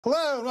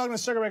Hello and welcome to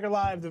Circuit Breaker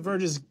Live, the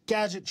Verge's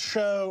gadget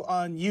show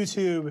on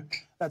YouTube.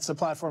 That's the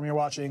platform you're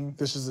watching.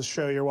 This is the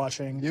show you're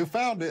watching. You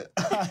found it.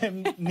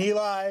 I'm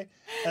Neeli.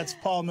 That's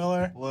Paul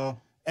Miller. Hello.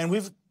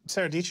 And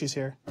Sarah Dietschy's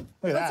here. Look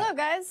at that. What's up,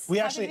 guys? We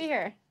Happy actually to be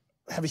here.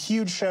 have a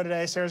huge show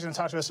today. Sarah's going to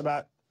talk to us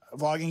about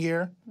vlogging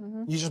gear.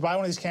 You just buy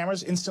one of these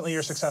cameras, instantly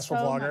you're a successful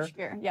So vlogger. much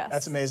gear, yes.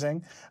 That's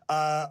amazing.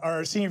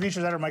 Our senior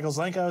features editor, Michael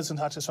Zelenko, is going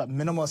to talk to us about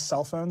minimalist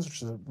cell phones,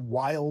 which is a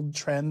wild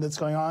trend that's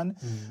going on.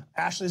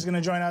 Ashley's going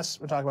to join us.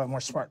 We're talking about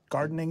more smart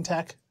gardening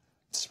tech.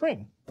 It's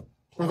spring,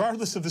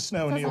 regardless of the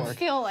snow in New Doesn't York.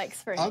 feel like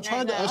spring. I'm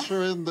trying to right now.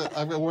 usher in the.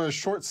 I'm gonna wear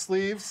short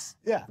sleeves.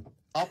 Yeah.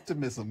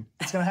 Optimism.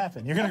 It's going to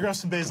happen. You're going to grow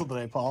some basil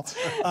today, Paul.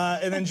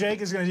 And then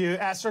Jake is going to do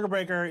Ask Circuit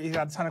Breaker. You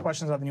got a ton of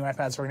questions about the new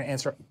iPad, so we're going to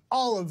answer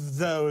all of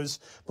those.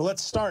 But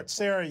let's start.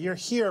 Sarah, you're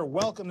here.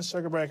 Welcome to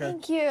Circuit Breaker.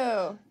 Thank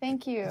you.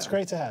 Thank you. It's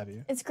great to have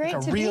you. It's great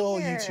like to a real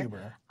be here.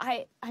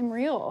 YouTuber. I'm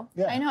real.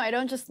 Yeah. I know. I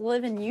don't just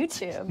live in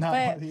YouTube. Not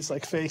but one of these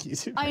like fake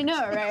YouTubers. I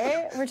know,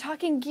 right? We're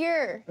talking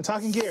gear. We're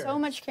talking gear. So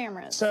much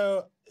cameras.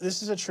 So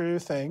this is a true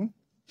thing.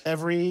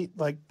 Every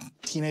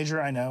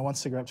teenager I know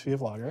wants to grow up to be a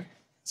vlogger.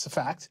 It's a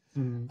fact.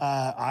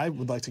 I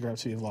would like to grow up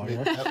to be a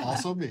vlogger.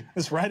 Also me.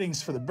 This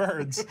writing's for the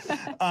birds.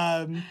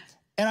 And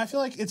I feel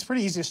like it's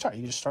pretty easy to start.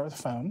 You just start with a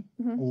phone.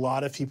 A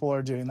lot of people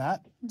are doing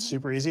that.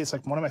 Super easy. It's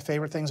like one of my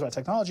favorite things about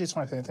technology. It's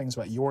one of my favorite things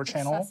about your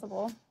channel.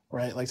 Accessible.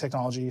 Right? Like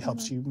technology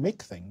helps you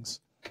make things.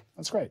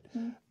 That's great.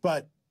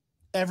 But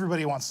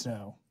everybody wants to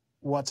know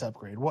what to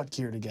upgrade, what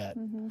gear to get.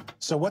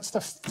 So what's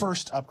the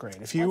first upgrade?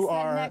 If you What's the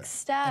are next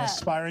step? an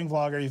aspiring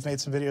vlogger, you've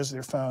made some videos with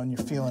your phone,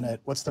 you're feeling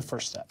it, what's the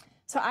first step?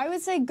 So I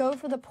would say go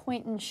for the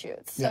point and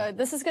shoot. So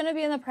this is going to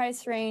be in the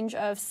price range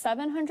of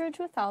 $700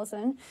 to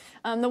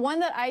 $1,000. The one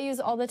that I use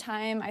all the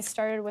time, I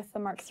started with the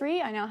Mark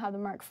III, I now have the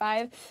Mark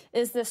V,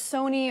 is the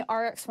Sony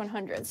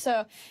RX100.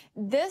 So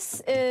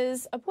this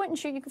is a point and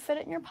shoot. You can fit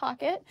it in your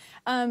pocket,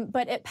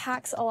 but it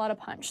packs a lot of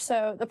punch.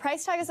 So the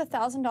price tag is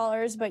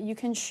 $1,000, but you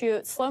can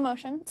shoot slow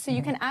motion. So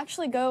you can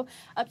actually go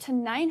up to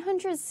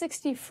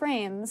 960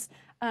 frames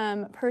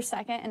per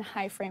second in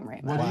high frame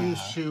rate mode. What do you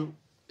shoot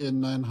in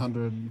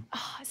 900?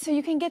 So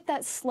you can get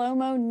that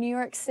slow-mo New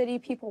York City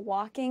people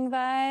walking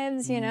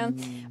vibes, you know?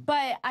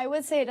 But I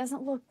would say it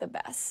doesn't look the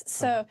best.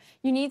 So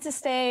you need to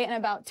stay in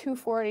about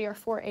 240 or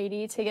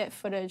 480 to get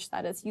footage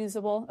that is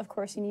usable. Of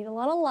course, you need a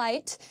lot of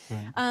light.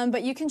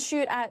 But you can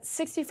shoot at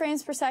 60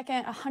 frames per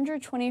second,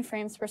 120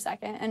 frames per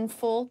second, and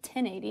full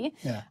 1080.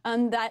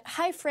 That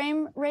high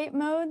frame rate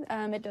mode,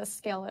 it does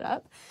scale it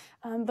up.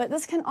 But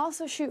this can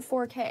also shoot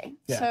 4K.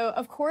 So,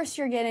 of course,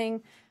 you're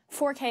getting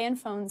 4K in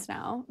phones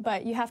now,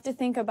 but you have to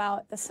think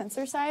about the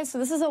sensor size. So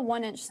this is a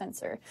 1-inch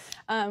sensor,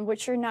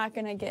 which you're not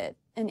going to get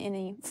in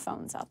any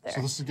phones out there.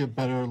 So this is get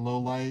better low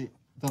light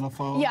than a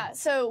phone? Yeah,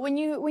 so when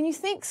you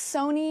think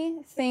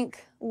Sony,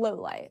 think low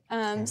light.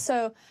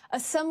 So a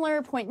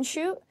similar point and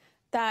shoot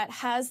that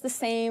has the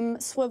same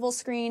swivel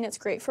screen, it's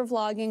great for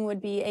vlogging,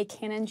 would be a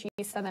Canon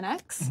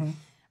G7X.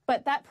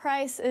 But that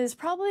price is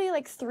probably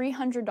like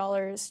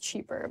 $300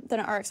 cheaper than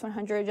an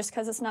RX100 just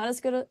because it's not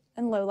as good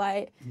in low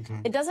light.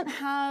 It doesn't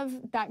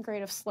have that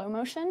great of slow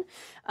motion.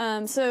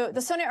 So the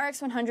Sony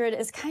RX100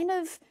 is kind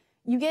of,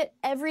 you get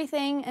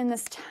everything in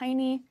this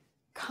tiny,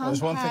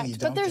 compact, There's one thing you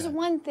don't but there's get.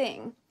 one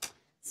thing.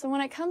 So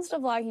when it comes to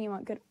vlogging, you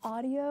want good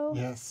audio.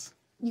 Yes.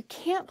 You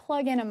can't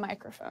plug in a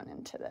microphone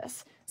into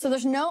this. So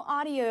there's no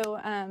audio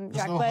There's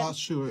jack. no but hot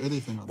shoe or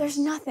anything on there's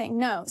this. nothing,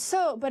 no.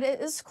 So, but it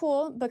is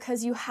cool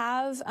because you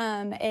have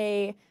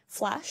a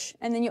flash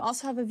and then you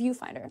also have a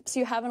viewfinder.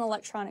 So you have an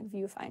electronic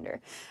viewfinder.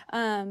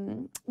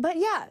 But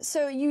yeah,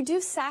 so you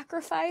do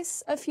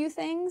sacrifice a few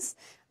things,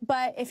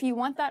 but if you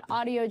want that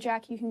audio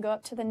jack, you can go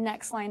up to the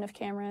next line of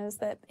cameras,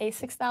 that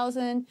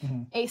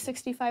A6000,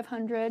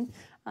 A6500.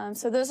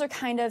 So those are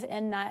kind of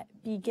in that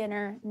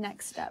beginner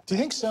next step. Do you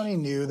think Sony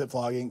knew that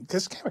vlogging,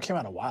 because this camera came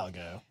out a while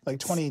ago, like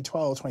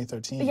 2012,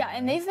 2013. Yeah,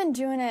 and they've been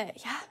doing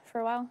it,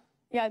 for a while.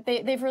 Yeah,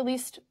 they've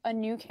released a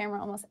new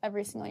camera almost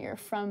every single year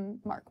from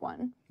Mark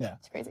 1. Yeah.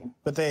 It's crazy.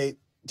 But do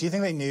you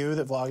think they knew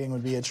that vlogging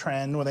would be a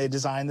trend when they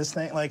designed this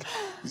thing? Like,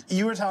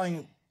 you were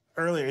telling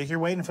earlier, if you're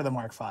waiting for the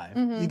Mark V,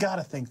 you got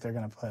to think they're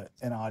going to put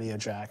an audio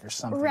jack or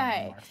something in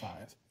the Mark V.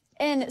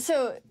 And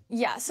so,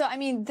 yeah, so I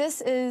mean,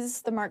 this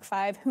is the Mark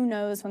V. Who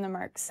knows when the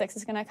Mark VI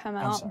is going to come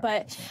out?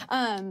 But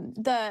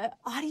the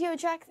audio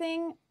jack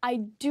thing, I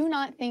do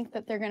not think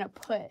that they're going to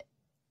put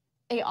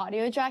a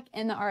audio jack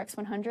in the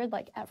RX100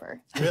 like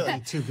ever. Really?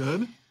 Too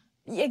good?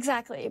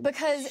 Exactly,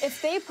 because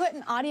if they put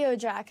an audio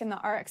jack in the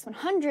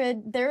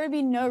RX100, there would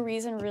be no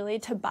reason really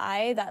to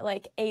buy that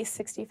like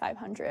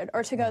A6500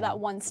 or to go that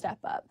one step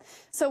up.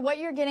 So what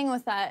you're getting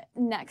with that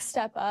next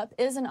step up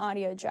is an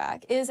audio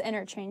jack, is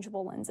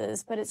interchangeable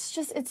lenses, but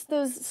it's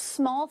those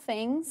small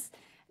things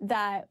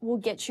that will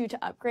get you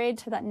to upgrade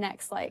to that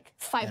next like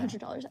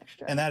 $500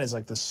 extra. And that is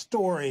like the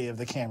story of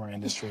the camera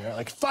industry, right?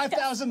 Like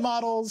 5,000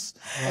 models,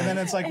 and then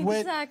it's like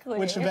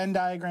which Venn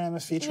diagram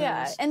of features.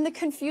 Yeah, and the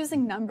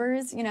confusing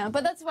numbers, you know,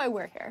 but that's why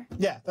we're here.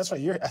 Yeah, that's why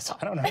you're,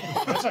 I don't know,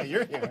 that's why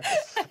you're here.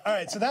 All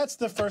right, so that's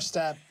the first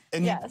step.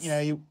 And you know,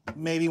 you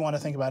maybe want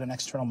to think about an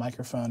external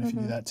microphone if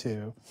you do that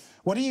too.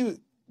 What do you,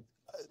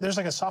 there's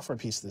like a software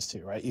piece to this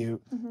too, right?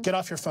 You get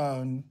off your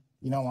phone,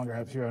 you no longer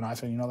have your own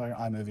iPhone, you no longer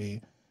have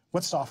iMovie.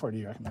 What software do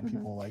you recommend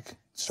people like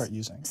start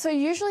using? So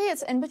usually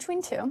it's in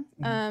between two,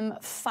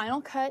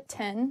 Final Cut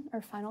 10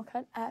 or Final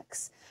Cut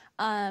X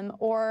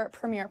or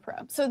Premiere Pro.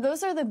 So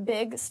those are the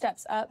big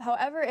steps up.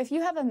 However, if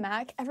you have a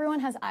Mac, everyone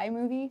has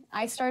iMovie.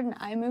 I started in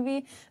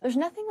iMovie. There's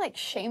nothing like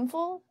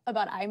shameful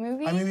about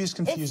iMovie. iMovie is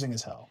confusing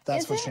as hell.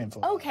 That's what's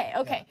shameful. Okay,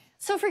 okay. Yeah.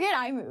 So forget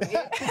iMovie.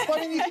 Well,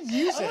 I mean, you can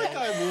use it. I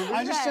like iMovie.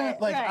 I just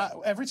don't, like,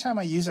 every time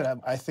I use it,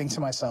 I think to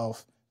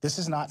myself, this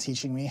is not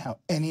teaching me how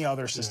any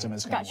other system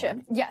is going to work.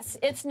 Yes,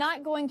 it's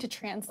not going to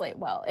translate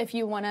well if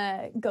you want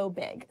to go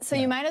big. So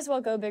you might as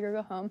well go big or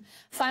go home.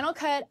 Final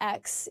Cut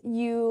X,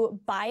 you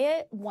buy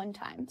it one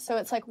time. So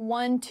it's like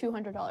one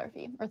 $200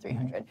 fee or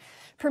 $300.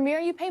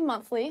 Premiere, you pay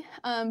monthly,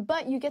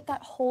 but you get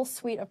that whole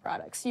suite of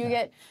products. You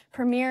get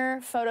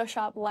Premiere,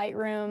 Photoshop,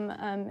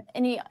 Lightroom,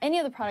 any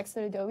of the products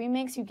that Adobe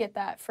makes, you get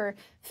that for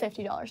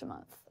 $50 a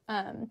month.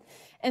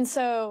 And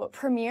so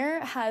Premiere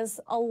has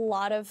a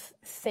lot of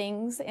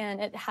things, and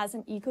it has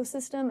an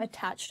ecosystem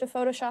attached to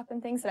Photoshop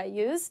and things that I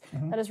use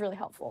that is really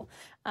helpful.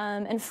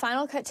 And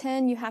Final Cut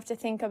 10, you have to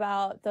think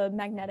about the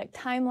magnetic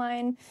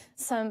timeline,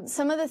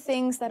 some of the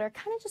things that are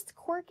kind of just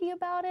quirky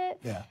about it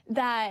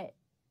that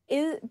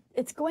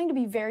it's going to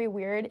be very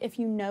weird if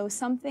you know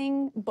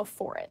something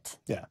before it.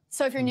 Yeah.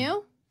 So if you're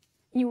new,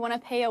 you want to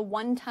pay a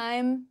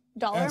one-time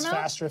dollar amount. And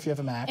it's faster if you have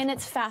a Mac. And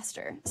it's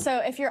faster. So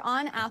if you're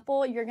on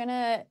Apple, you're going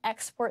to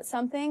export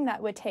something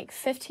that would take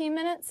 15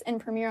 minutes in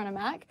Premiere on a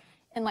Mac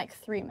in like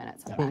 3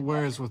 minutes on a Mac.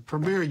 Whereas with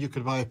Premiere, you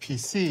could buy a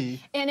PC.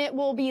 And it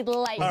will be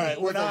lightning. All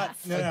right, we're not,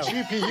 no.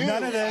 GPU.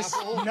 None of this,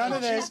 none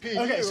of this. GPU.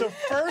 Okay, so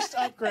first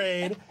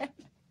upgrade,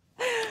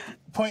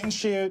 point and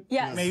shoot,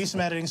 maybe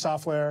some editing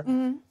software.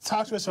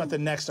 Talk to us about the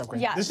next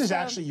upgrade. This is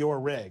actually your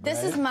rig,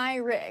 This is my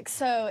rig.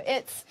 So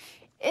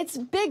it's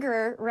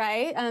bigger,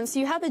 right? So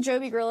you have the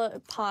Joby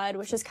Gorilla Pod,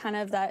 which is kind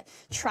of that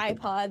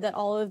tripod that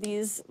all of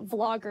these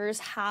vloggers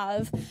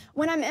have.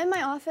 When I'm in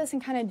my office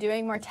and kind of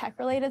doing more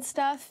tech-related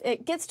stuff,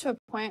 it gets to a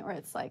point where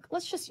it's like,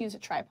 let's just use a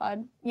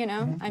tripod, you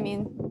know? I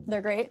mean,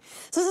 they're great.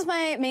 So this is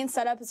my main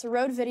setup. It's a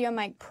Rode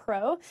VideoMic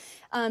Pro.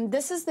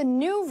 This is the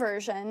new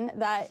version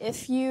that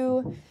if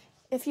you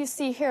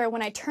see here,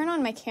 when I turn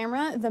on my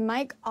camera, the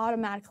mic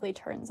automatically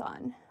turns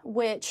on,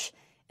 which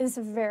is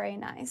very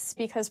nice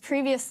because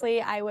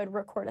previously I would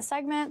record a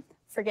segment,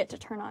 forget to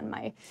turn on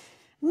my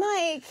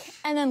mic,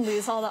 and then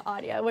lose all the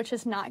audio, which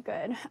is not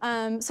good.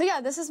 So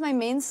yeah, this is my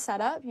main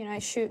setup. You know, I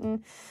shoot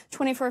in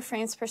 24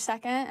 frames per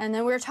second, and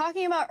then we were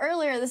talking about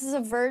earlier, this is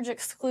a Verge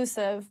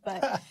exclusive,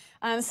 but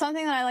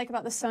something that I like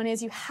about the Sony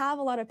is you have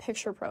a lot of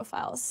picture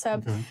profiles.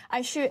 So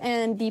I shoot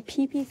in the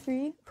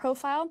PP3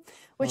 profile,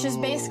 which is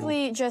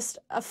basically just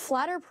a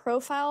flatter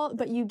profile,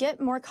 but you get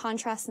more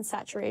contrast and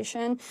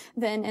saturation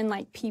than in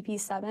like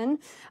PP7.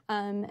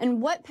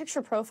 And what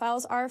picture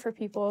profiles are, for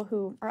people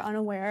who are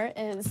unaware,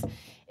 is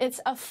it's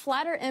a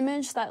flatter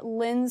image that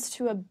lends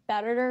to a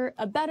better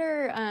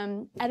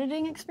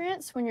editing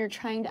experience when you're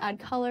trying to add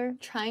color,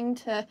 trying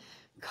to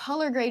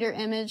color grade your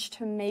image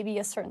to maybe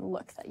a certain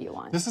look that you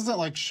want. This isn't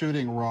like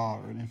shooting raw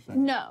or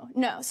anything. No,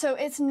 no. So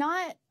it's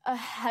not a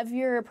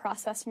heavier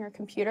process in your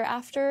computer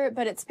after,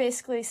 but it's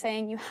basically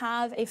saying you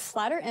have a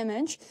flatter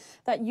image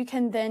that you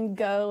can then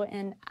go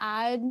and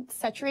add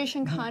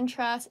saturation,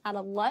 contrast, add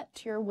a LUT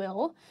to your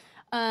will,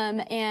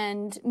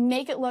 and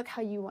make it look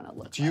how you want to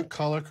look. Do you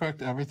color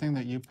correct everything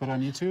that you put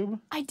on YouTube?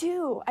 I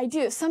do, I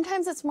do.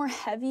 Sometimes it's more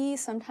heavy,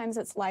 sometimes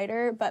it's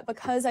lighter, but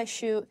because I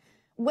shoot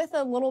with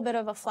a little bit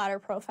of a flatter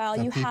profile,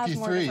 you have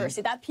more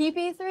diversity. That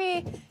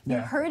PP3, you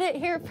heard it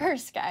here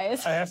first,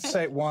 guys. I have to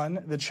say,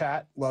 one, the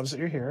chat loves that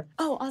you're here.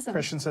 Oh, awesome.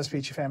 Christian says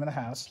Peachy Fam in the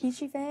house.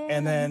 Peachy Fam.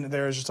 And then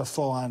there's just a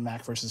full-on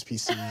Mac versus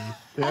PC,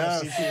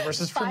 CPU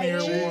versus Premiere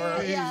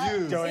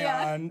war going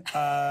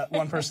on.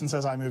 One person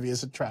says iMovie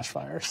is a trash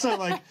fire. So,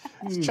 like,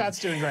 chat's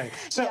doing great.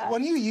 So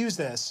when you use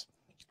this,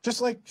 just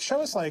like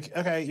show us, like,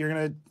 okay, you're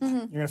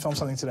gonna film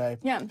something today.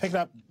 Yeah. Pick it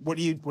up. What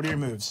are your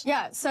moves?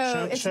 Yeah.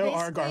 So show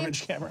our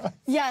garbage camera.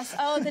 Yes.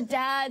 Oh, the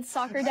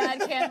soccer dad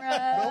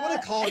camera. Nobody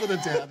called it a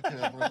dad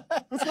camera.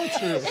 That's not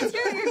true. It's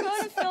you're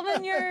going to film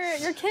in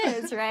your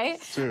kids,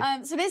 right? True.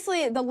 So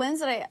basically, the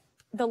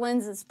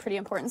lens is pretty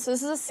important. So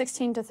this is a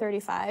 16 to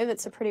 35.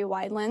 It's a pretty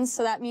wide lens.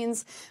 So that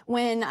means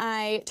when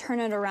I turn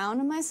it around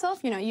on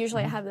myself, you know,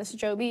 usually I have this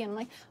Joby and I'm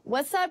like,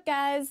 what's up,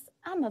 guys?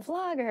 I'm a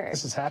vlogger.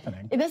 This is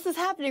happening. This is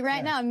happening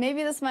right now.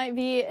 Maybe this might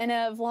be in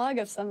a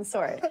vlog of some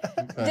sort.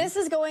 This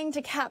is going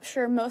to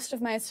capture most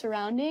of my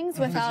surroundings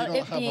without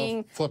it being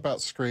a flip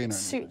out screen or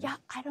anything. Yeah,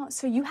 I don't.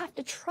 So you have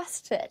to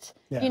trust it,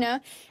 you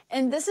know?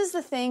 And this is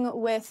the thing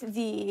with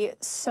the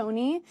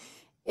Sony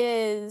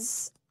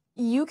is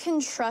you can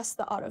trust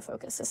the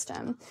autofocus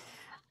system.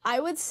 I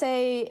would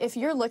say if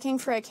you're looking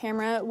for a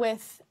camera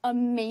with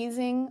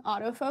amazing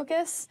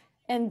autofocus,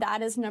 and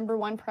that is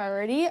 #1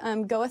 priority,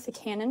 go with the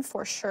Canon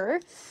for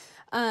sure.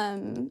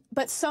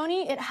 But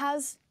Sony, it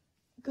has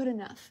good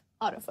enough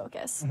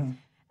autofocus.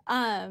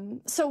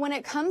 So when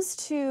it comes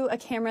to a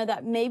camera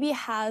that maybe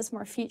has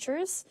more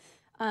features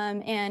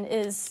and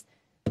is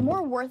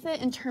more worth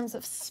it in terms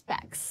of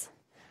specs,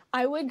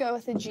 I would go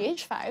with the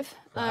GH5.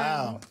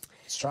 Wow,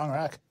 strong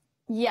rack.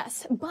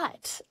 Yes,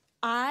 but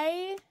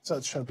So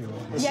let's show people.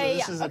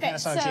 This is the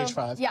Panasonic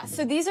GH5. Yeah,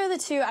 so these are the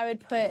two I would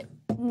put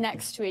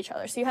next to each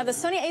other. So you have the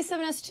Sony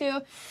a7S II,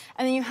 and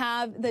then you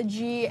have the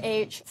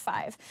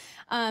GH5.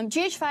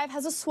 GH5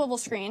 has a swivel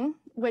screen,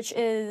 which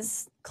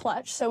is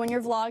clutch. So when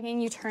you're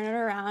vlogging, you turn it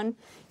around.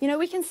 You know,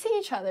 we can see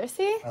each other,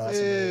 see? Oh, that's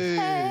amazing.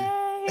 Hey.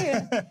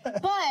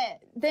 But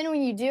then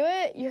when you do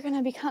it, you're going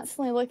to be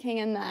constantly looking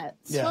in that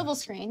swivel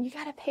screen. You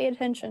got to pay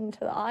attention to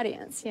the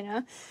audience, you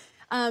know?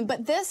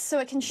 But this, so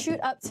it can shoot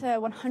up to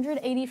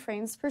 180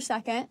 frames per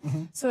second.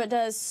 So it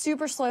does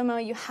super slow-mo.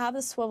 You have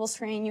the swivel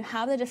screen. You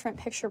have the different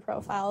picture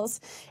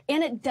profiles.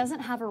 And it doesn't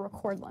have a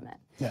record limit.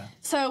 Yeah.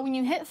 So when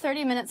you hit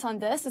 30 minutes on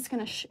this, it's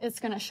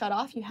gonna shut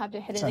off. You have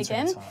to hit it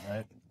again. It's on,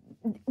 right?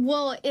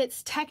 Well,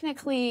 it's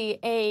technically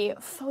a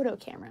photo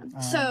camera.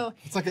 So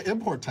it's like an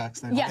import tax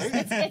thing. Yes,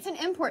 it's an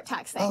import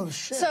tax thing. Oh,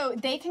 shit. So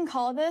they can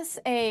call this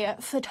a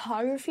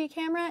photography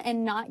camera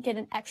and not get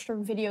an extra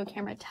video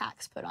camera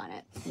tax put on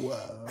it.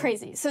 Whoa.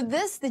 Crazy. So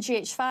this, the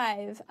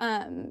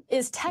GH5,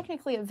 is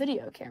technically a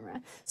video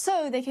camera.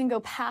 So they can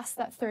go past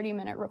that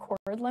 30-minute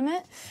record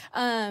limit.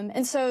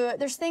 And so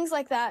there's things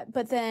like that,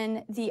 but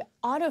then the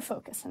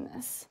autofocus in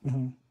this,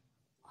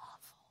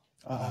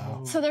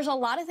 so there's a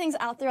lot of things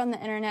out there on the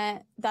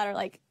internet that are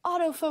like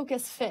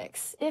autofocus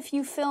fix. If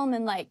you film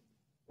in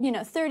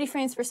 30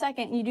 frames per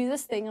second, you do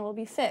this thing, it'll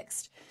be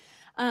fixed.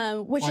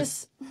 Which like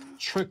is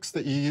tricks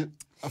that you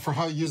for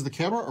how you use the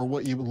camera, or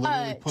what you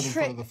literally put in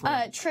front of the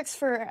frame? Tricks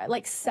for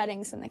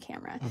settings in the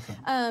camera.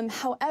 Okay.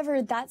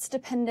 However, that's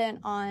dependent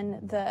on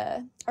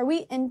the. Are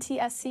we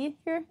NTSC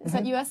here? Is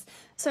that US?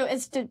 So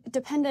it's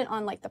dependent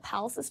on the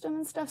PAL system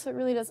and stuff. So it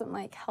really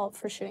doesn't help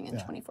for shooting in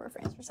 24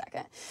 frames per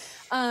second.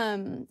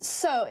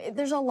 So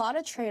there's a lot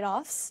of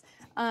trade-offs.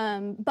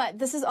 But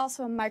this is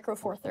also a micro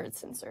Four Thirds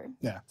sensor.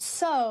 Yeah.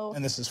 So.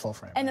 And this is full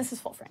frame. And this is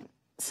full frame.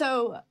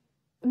 So.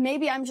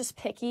 Maybe I'm just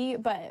picky,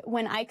 but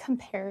when I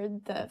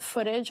compared the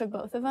footage of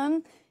both of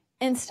them,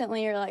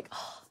 instantly you're like,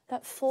 oh,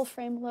 that full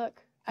frame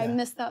look. I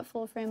missed that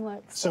full frame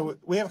look. So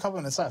we have a couple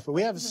minutes left, but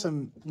we have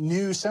some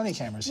new Sony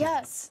cameras here.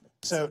 Yes.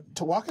 So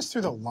to walk us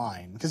through the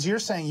line, because you're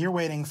saying you're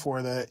waiting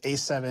for the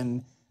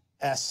A7S3,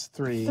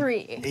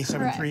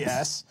 A7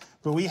 IIIS,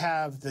 but we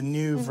have the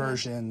new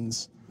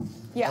versions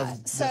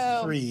of the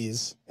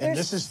threes, and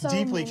this is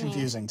deeply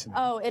confusing to me.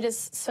 Oh, it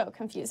is so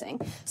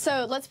confusing.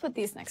 So let's put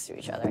these next to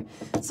each other.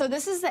 So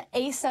this is the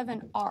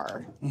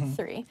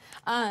A7R3.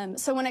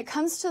 So when it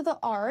comes to the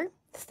R,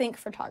 think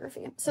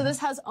photography. So this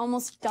has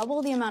almost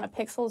double the amount of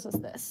pixels as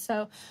this.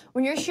 So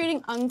when you're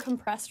shooting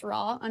uncompressed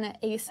RAW on an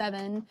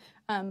A7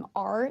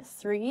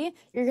 R3,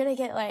 you're gonna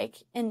get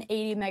an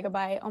 80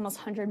 megabyte, almost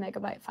 100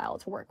 megabyte file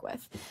to work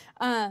with.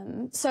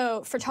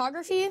 So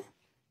photography,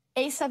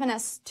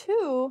 A7S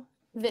II,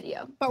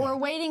 video, but we're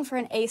waiting for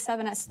an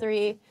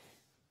A7S3.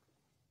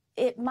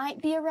 It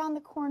might be around the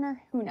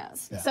corner, who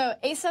knows? So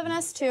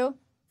A7S2,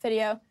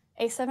 video,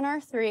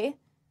 A7R3,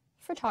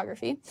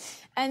 photography,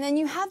 and then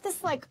you have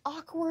this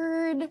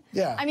awkward.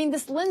 I mean,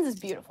 this lens is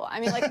beautiful. I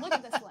mean, look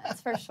at this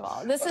lens. First of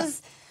all, this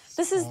is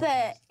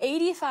the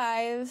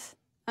 85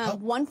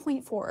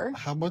 1.4.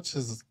 How much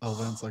is a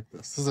lens like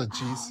this? This is a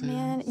G series?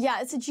 Man,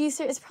 yeah, it's a G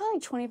series. It's probably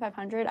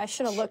 2,500. I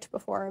should have looked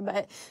before,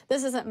 but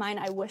this isn't mine.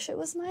 I wish it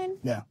was mine.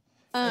 Yeah.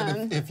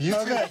 If you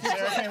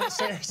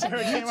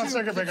Sarah came on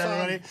Circuit Breaker,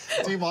 everybody.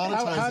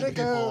 Demonetizing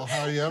people.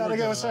 How'd it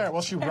go with Sarah?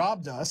 Well, she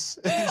robbed us.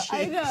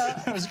 I know.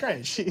 It was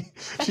great. She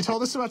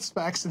told us about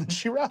specs, and then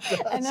she robbed us.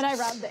 And then I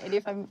robbed the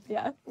 85.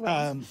 Yeah.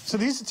 So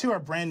these two are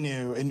brand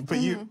new, but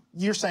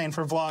you're saying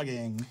for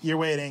vlogging, you're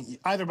waiting.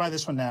 Either buy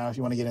this one now if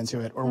you want to get into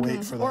it, or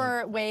wait for the.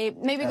 Or wait,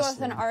 maybe go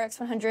with an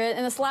RX100.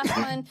 And this last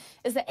one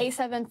is the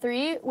A7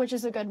 III, which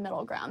is a good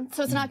middle ground.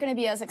 So it's not going to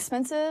be as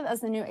expensive as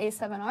the new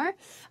A7R,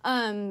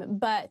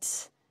 but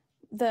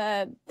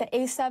the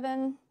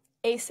A7,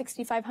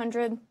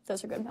 A6500,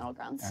 those are good middle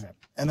grounds. Okay.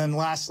 And then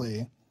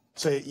lastly,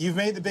 so you've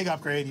made the big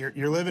upgrade.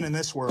 You're living in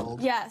this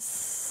world.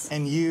 Yes.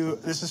 And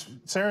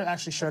Sarah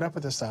actually showed up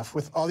with this stuff,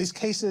 with all these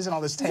cases and all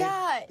this tape.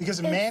 Yeah.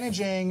 Because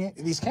managing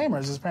these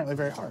cameras is apparently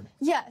very hard.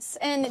 Yes,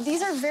 and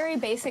these are very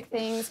basic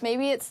things.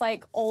 Maybe it's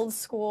old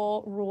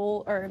school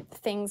rule or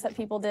things that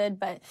people did,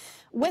 but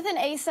with an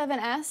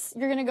A7S,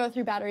 you're gonna go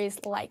through batteries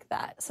like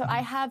that. So I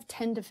have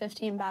 10 to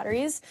 15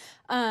 batteries.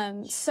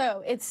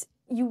 So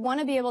you want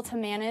to be able to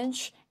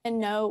manage and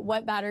know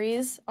what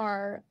batteries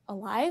are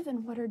alive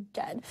and what are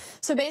dead.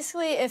 So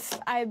basically, if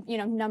I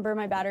number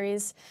my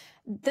batteries,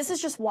 This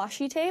is just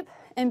washi tape,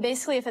 and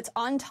basically if it's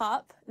on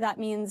top, that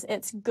means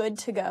it's good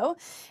to go.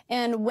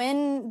 And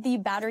when the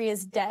battery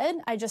is dead,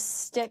 I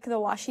just stick the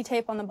washi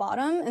tape on the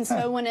bottom, and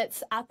so when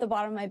it's at the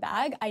bottom of my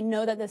bag, I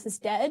know that this is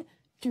dead.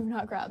 Do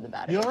not grab the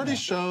battery. You already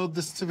showed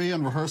this to me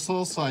in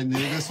rehearsal, so I knew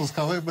this was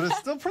coming, but it's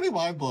still pretty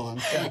mind-blowing.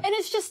 And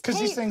it's just tape.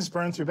 Because these things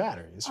burn through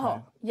batteries,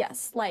 right? Oh,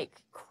 yes,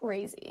 like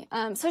crazy.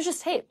 So it's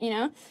just tape, you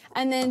know?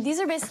 And then these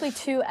are basically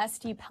 2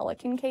 SD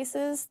Pelican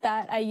cases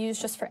that I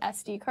use just for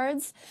SD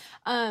cards.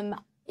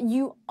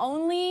 You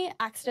only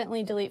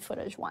accidentally delete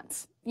footage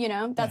once, you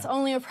know? That's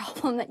only a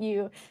problem that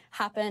it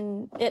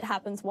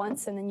happens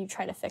once and then you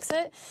try to fix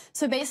it.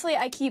 So basically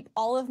I keep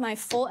all of my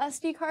full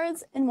SD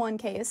cards in one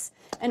case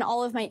and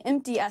all of my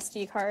empty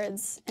SD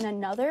cards in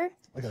another.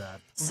 Look at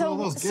that. Look at all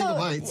those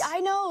gigabytes.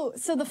 I know.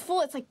 So the full,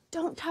 it's like,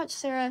 don't touch,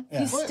 Sarah.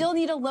 You still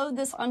need to load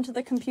this onto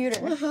the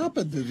computer. What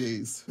happened to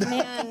these?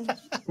 Man.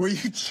 Were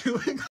you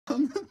chewing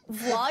on them?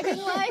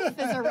 Vlogging life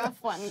is a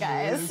rough one,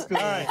 guys. All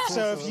right,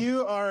 so if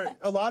you are,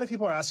 a lot of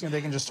people are asking if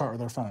they can just start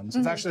with their phones.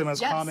 It's actually the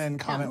most common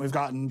comment we've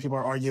gotten. People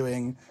are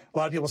arguing. A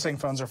lot of people saying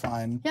phones are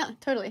fine. Yeah,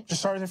 totally.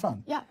 Just start with your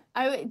phone. Yeah.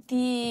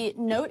 The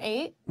Note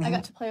 8 I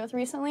got to play with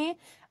recently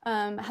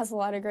has a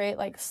lot of great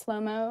like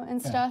slow-mo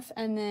and stuff.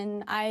 And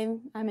then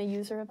I'm a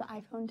user of the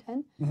iPhone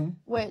 10,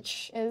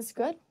 which is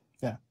good.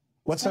 Yeah.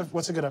 What's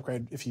a good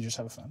upgrade if you just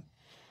have a phone?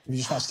 If you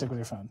just want to stick with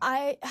your phone?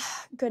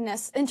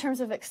 Goodness, in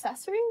terms of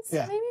accessories,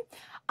 maybe?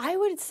 I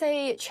would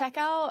say check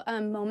out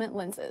Moment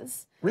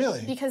lenses.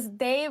 Really? Because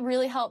they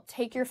really help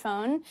take your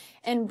phone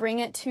and bring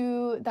it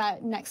to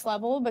that next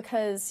level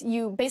because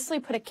you basically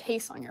put a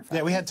case on your phone.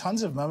 Yeah, we had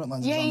tons of Moment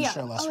lenses on the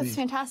show last week. Oh, it's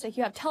fantastic.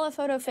 You have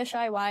telephoto,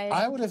 fisheye wide.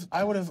 I would have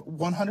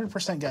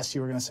 100% guessed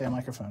you were going to say a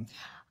microphone.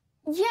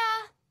 Yeah.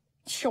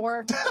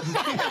 Sure.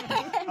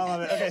 I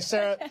love it. Okay,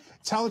 Sarah,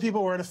 tell the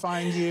people where to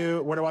find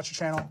you, where to watch your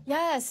channel.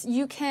 Yes,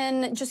 you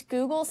can just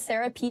Google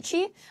Sarah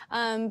Peachy,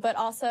 but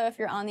also if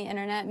you're on the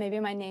internet, maybe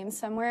my name's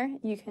somewhere,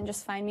 you can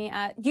just find me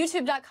at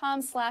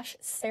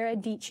youtube.com/Sarah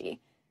Dici.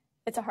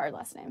 It's a hard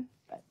last name,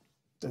 but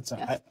It's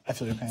I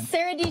feel your pain.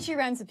 Sarah Dici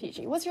rhymes with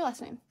Peachy. What's your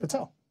last name?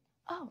 Patel.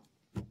 Oh.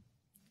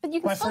 But you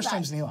can My spell first that.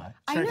 name's Neeli.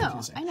 I Very know,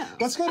 confusing. I know.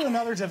 Let's go to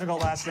another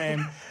difficult last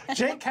name.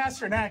 Jake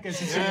Kastrenakes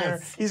is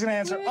here. He's going to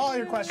answer all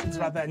your questions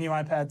about that new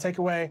iPad. Take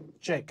away,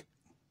 Jake.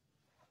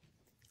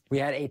 We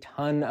had a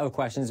ton of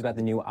questions about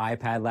the new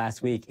iPad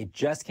last week. It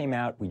just came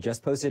out. We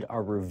just posted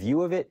our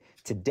review of it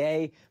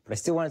today, but I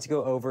still wanted to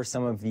go over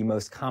some of the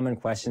most common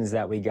questions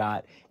that we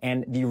got.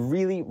 And the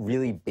really,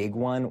 really big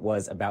one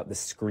was about the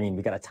screen.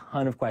 We got a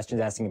ton of questions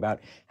asking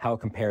about how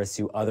it compares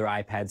to other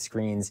iPad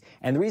screens.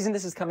 And the reason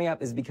this is coming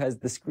up is because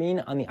the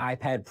screen on the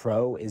iPad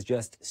Pro is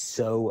just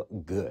so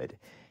good.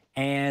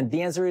 And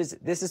the answer is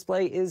this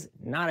display is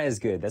not as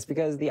good. That's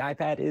because the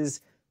iPad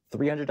is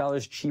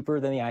 $300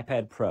 cheaper than the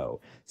iPad Pro.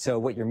 So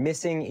what you're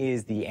missing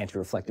is the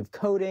anti-reflective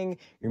coating,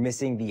 you're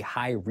missing the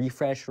high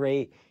refresh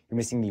rate, you're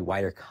missing the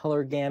wider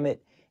color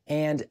gamut,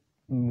 and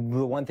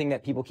the one thing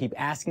that people keep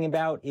asking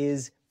about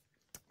is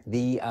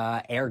the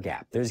air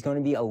gap. There's going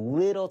to be a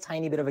little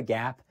tiny bit of a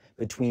gap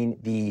between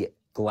the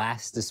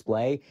glass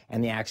display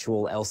and the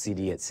actual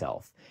LCD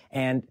itself.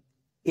 And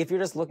if you're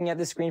just looking at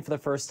the screen for the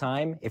first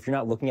time, if you're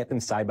not looking at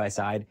them side by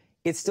side,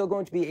 it's still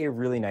going to be a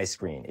really nice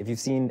screen. If you've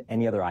seen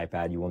any other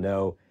iPad, you will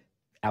know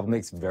Apple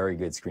makes very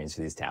good screens for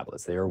these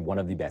tablets. They are one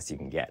of the best you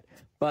can get.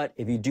 But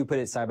if you do put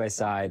it side by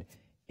side,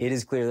 it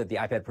is clear that the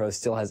iPad Pro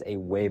still has a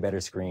way better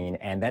screen,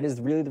 and that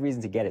is really the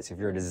reason to get it. So if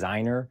you're a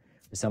designer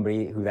or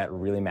somebody who that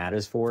really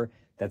matters for,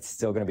 that's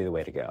still going to be the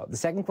way to go. The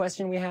second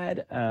question we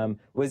had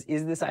was,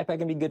 is this iPad going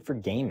to be good for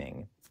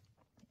gaming?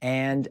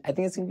 And I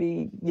think it's going to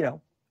be, you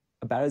know,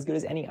 about as good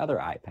as any other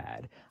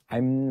iPad.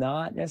 I'm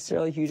not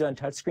necessarily huge on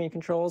touchscreen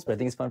controls, but I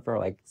think it's fun for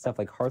like stuff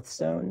like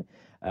Hearthstone.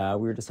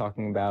 We were just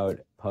talking about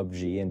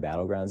PUBG and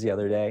Battlegrounds the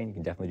other day, and you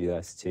can definitely do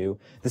this too.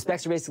 The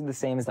specs are basically the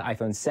same as the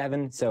iPhone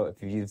 7, so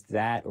if you've used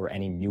that or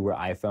any newer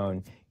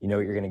iPhone, you know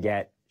what you're going to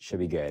get. Should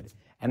be good.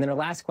 And then our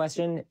last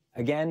question,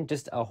 again,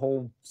 just a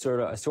whole sort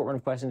of assortment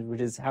of questions,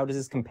 which is how does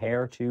this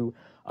compare to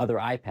other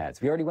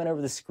iPads? We already went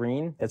over the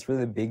screen. That's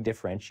really the big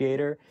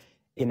differentiator.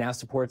 It now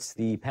supports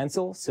the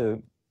Pencil,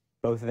 so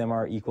both of them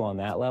are equal on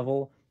that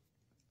level.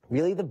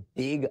 Really, the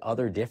big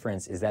other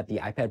difference is that the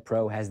iPad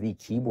Pro has the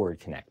keyboard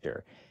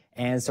connector.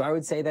 And so I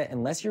would say that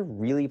unless you're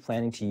really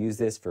planning to use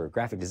this for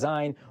graphic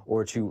design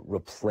or to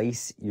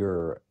replace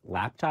your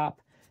laptop,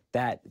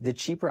 that the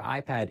cheaper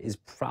iPad is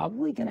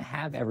probably going to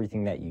have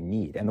everything that you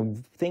need. And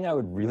the thing I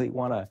would really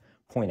want to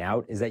point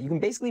out is that you can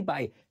basically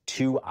buy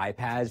 2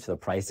 iPads for the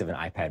price of an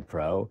iPad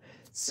Pro.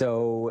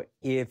 So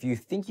if you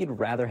think you'd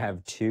rather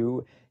have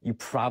 2, you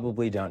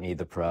probably don't need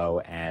the Pro,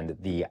 and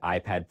the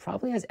iPad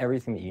probably has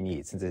everything that you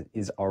need since it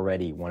is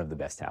already one of the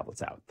best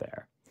tablets out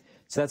there.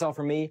 So that's all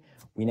from me.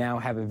 We now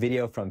have a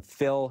video from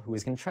Phil, who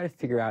is going to try to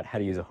figure out how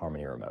to use a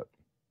Harmony remote.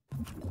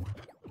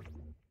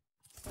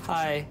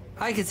 Hi,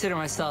 I consider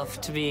myself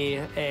to be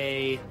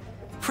a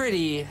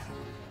pretty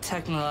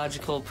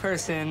technological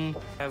person.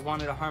 I've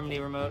wanted a Harmony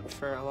remote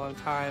for a long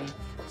time,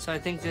 so I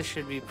think this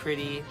should be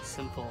pretty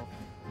simple.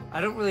 I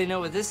don't really know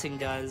what this thing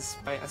does,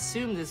 but I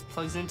assume this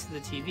plugs into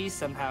the TV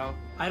somehow.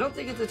 I don't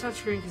think it's a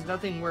touchscreen because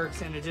nothing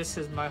works, and it just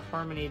says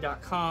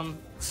myharmony.com.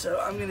 So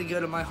I'm gonna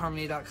go to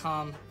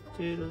myharmony.com.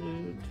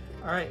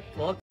 All right,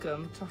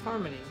 welcome to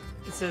Harmony.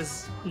 It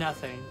says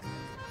nothing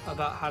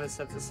about how to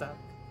set this up.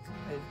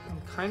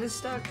 I'm kind of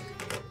stuck.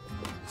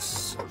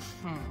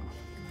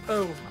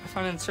 Oh, I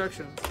found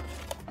instructions.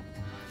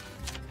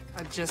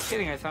 Just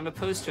kidding, I found a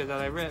poster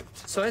that I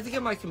ripped. So I have to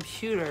get my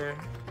computer,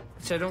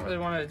 which I don't really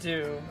want to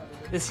do.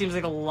 This seems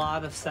like a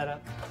lot of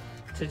setup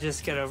to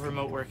just get a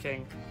remote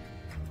working.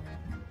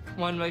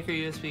 One micro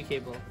USB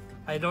cable.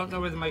 I don't know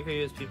where the micro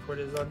USB port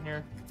is on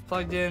here.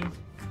 Plugged in,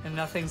 and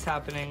nothing's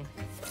happening.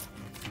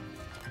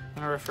 I'm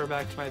gonna refer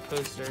back to my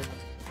poster.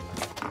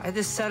 I had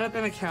to set up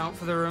an account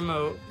for the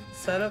remote.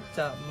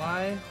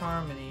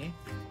 Setup.myharmony,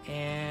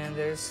 and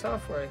there's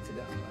software to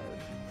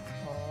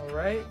download. All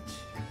right.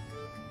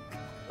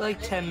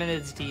 Like 10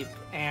 minutes deep,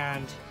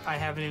 and I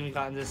haven't even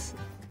gotten this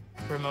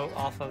remote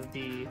off of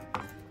the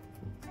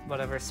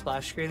whatever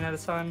splash screen that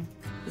it's on.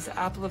 This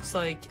app looks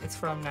like it's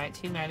from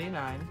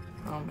 1999.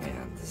 Oh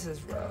man, this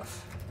is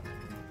rough.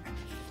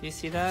 Do you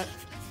see that?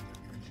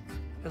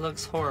 It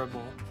looks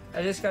horrible.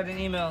 I just got an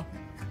email,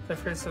 the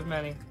first of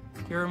many.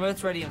 Your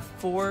remote's ready in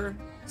 4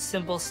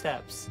 simple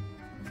steps.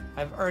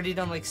 I've already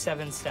done like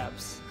 7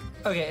 steps.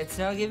 Okay, it's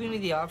now giving me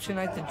the option.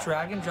 I have to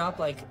drag and drop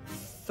like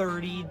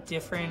 30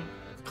 different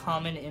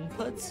common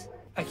inputs.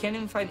 I can't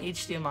even find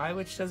HDMI,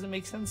 which doesn't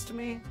make sense to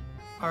me.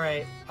 All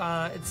right,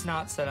 it's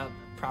not set up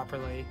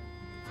properly.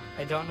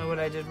 I don't know what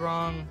I did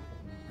wrong.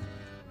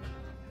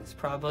 It's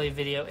probably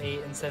video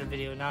 8 instead of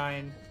video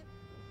 9,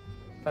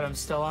 but I'm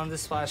still on the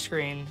splash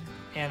screen,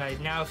 and I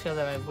now feel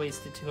that I've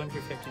wasted $250.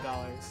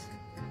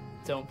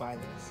 Don't buy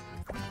this.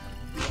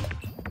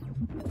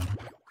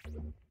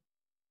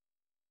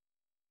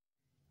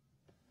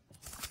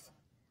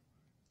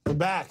 We're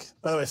back.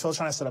 By the way, Phil's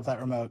trying to set up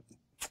that remote.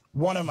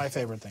 One of my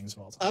favorite things of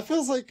all time. That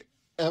feels like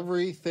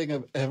everything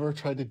I've ever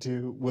tried to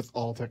do with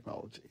all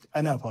technology.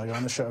 I know, Paul. You're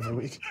on the show every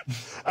week.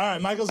 All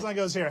right, Michael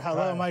Zelenko's here.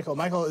 Hello, Hi. Michael.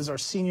 Michael is our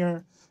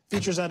senior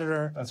features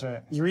editor. That's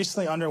right. You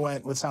recently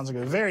underwent what sounds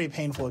like a very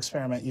painful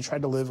experiment. You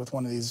tried to live with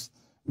one of these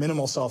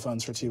minimal cell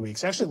phones for 2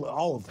 weeks. Actually,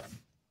 all of them.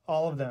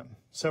 All of them.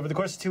 So over the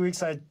course of 2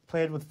 weeks, I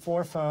played with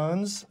 4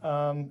 phones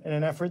in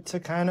an effort to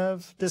kind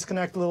of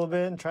disconnect a little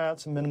bit and try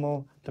out some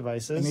minimal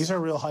devices. And these are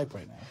real hype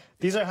right now.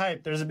 These are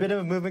hype. There's a bit of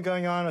a movement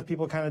going on with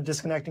people kind of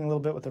disconnecting a little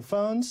bit with their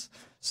phones.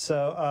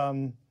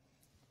 So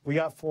we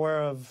got 4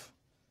 of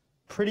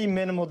pretty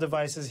minimal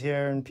devices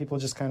here, and people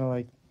just kind of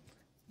like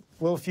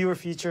a little fewer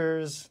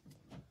features,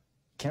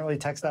 can't really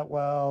text that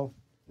well,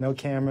 no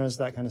cameras,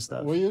 that kind of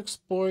stuff. Were you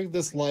exploring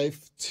this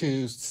life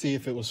to see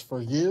if it was for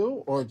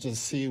you or to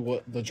see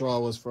what the draw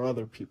was for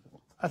other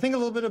people? I think a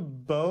little bit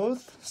of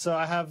both. So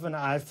I have an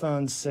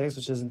iPhone 6,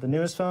 which isn't the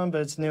newest phone, but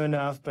it's new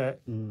enough.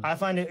 But I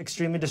find it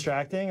extremely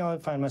distracting. I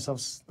find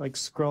myself like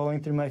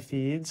scrolling through my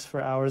feeds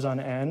for hours on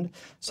end.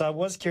 So I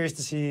was curious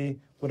to see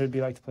what it'd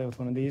be like to play with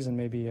one of these and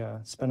maybe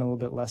spend a little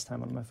bit less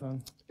time on my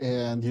phone.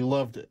 And you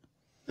loved it,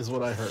 is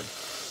what I heard.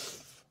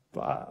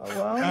 Well,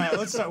 All right,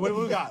 let's start. What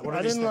do we got? What are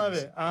I these didn't love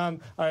things? it. All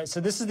right,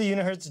 so this is the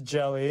Unihertz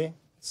Jelly.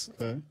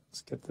 Okay.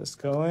 Let's get this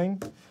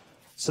going.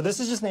 So this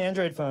is just an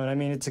Android phone. I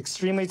mean, it's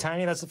extremely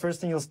tiny. That's the first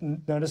thing you'll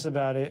notice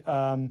about it.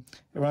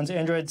 It runs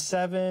Android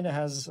 7. It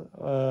has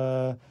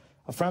a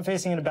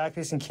front-facing and a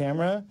back-facing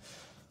camera.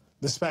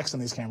 The specs on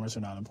these cameras are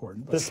not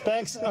important. The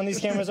specs on these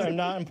cameras are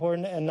not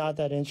important and not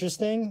that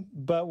interesting.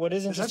 But what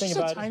is interesting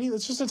about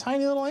That's just a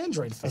tiny little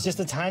Android phone. it's just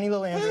a tiny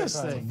little Android this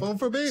phone. thing. Phone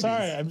for babies.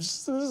 Sorry,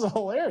 this is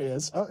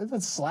hilarious. Oh,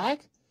 that's Slack?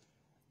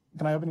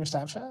 Can I open your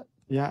Snapchat?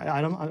 Yeah,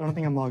 I don't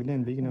think I'm logged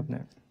in, but you can open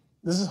it.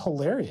 This is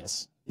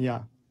hilarious.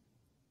 Yeah.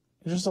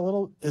 It's just a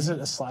little, is it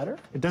a slider?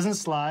 It doesn't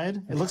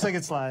slide. It looks like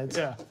it slides.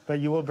 Yeah.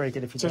 But you will break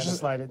it if you try to just-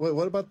 slide it. Wait,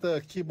 what about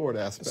the keyboard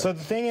aspect? So the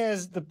thing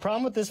is, the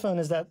problem with this phone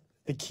is that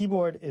the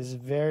keyboard is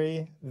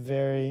very,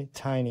 very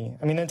tiny.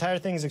 I mean, the entire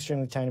thing is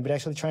extremely tiny, but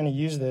actually trying to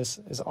use this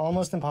is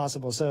almost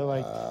impossible. So,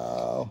 like,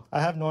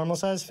 I have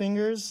normal-sized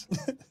fingers,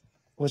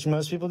 which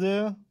most people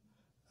do,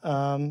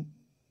 and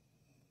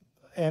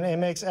it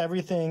makes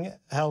everything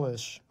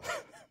hellish.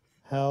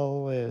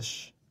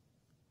 Hellish.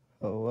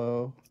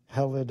 Hello.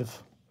 Hellid.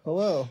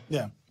 Hello.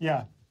 Yeah.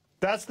 Yeah.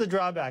 That's the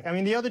drawback. I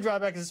mean, the other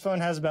drawback is this phone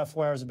has about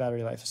 4 hours of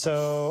battery life.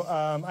 So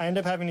I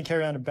ended up having to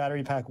carry around a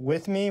battery pack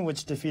with me,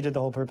 which defeated the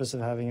whole purpose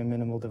of having a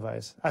minimal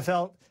device. I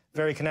felt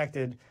very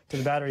connected to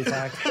the battery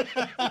pack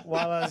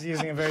while I was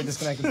using a very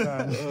disconnected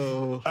phone.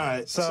 All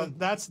right. So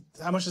that's,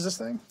 how much is this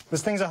thing?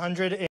 This thing's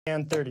 $130,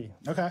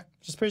 Okay.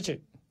 which is pretty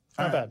cheap.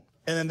 Not All right. bad.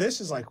 And then this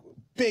is like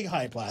big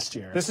hype last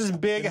year. This is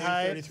big The new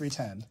hype.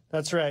 3310.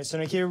 That's right. So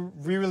Nokia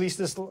re-released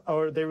this,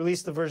 or they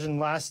released the version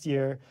last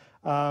year.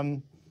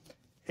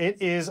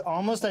 It is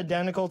almost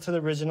identical to the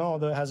original,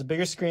 although it has a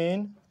bigger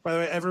screen. By the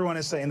way, everyone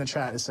is saying in the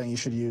chat is saying you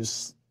should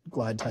use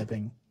glide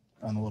typing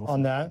on the little phone.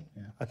 On that,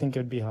 I think it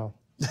would be hell.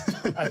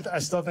 I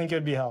still think it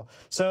would be hell.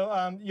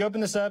 So you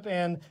open this up,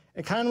 and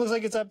it kind of looks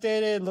like it's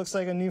updated. It looks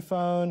like a new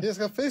phone. Yeah, it's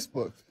got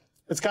Facebook.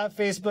 It's got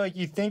Facebook.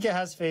 You think it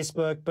has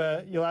Facebook,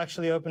 but you'll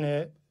actually open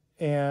it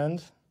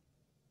and...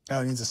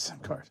 Oh, it needs a SIM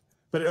card.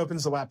 But it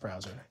opens the web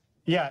browser.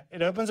 Yeah,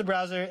 it opens a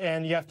browser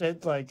and you have to,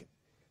 like,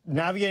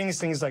 navigating this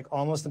thing is, like,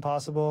 almost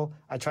impossible.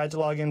 I tried to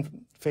log in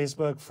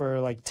Facebook for,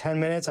 like, 10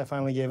 minutes. I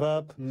finally gave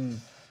up.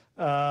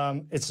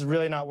 It's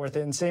really not worth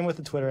it. And same with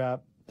the Twitter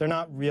app. They're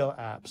not real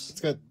apps.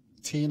 It's got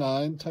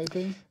T9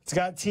 typing? It's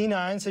got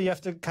T9, so you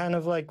have to kind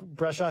of, like,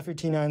 brush off your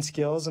T9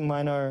 skills, and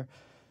mine are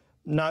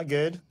not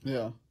good.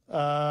 Yeah.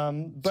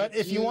 But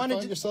if you wanted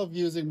find yourself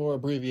using more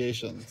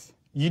abbreviations.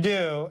 You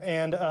do,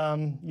 and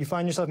you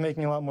find yourself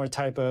making a lot more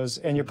typos,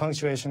 and your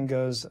punctuation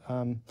goes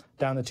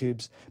down the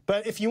tubes.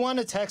 But if you want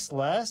to text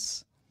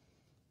less,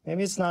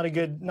 maybe it's not a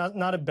good,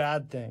 not a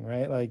bad thing,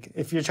 right? Like,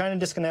 if you're trying to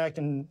disconnect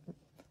and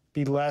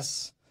be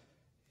less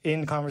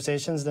in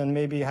conversations, then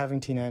maybe having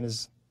T9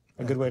 is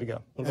a good way to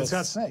go. It's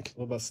got Snake.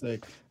 What about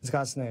Snake? It's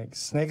got Snake.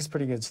 Snake is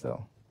pretty good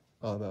still.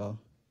 Oh, no.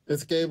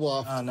 It's Game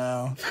Loft. Oh,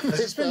 no. Has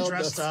this been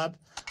dressed up?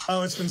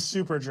 Oh, it's been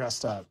super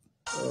dressed up.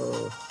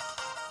 Oh.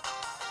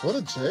 What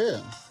a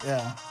jam.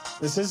 Yeah.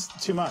 This is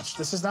too much.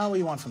 This is not what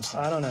you want from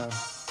Snake. I don't know.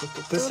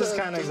 This is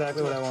kind of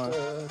exactly what I want.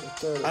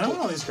 I don't want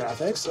all these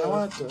graphics. I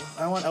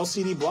want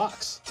LCD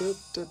blocks.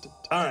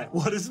 All right,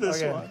 what is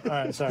this one? All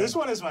right, sorry. This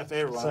one is my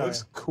favorite one. Sorry. It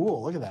looks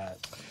cool. Look at that.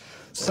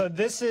 So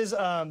this is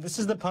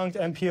the Punkt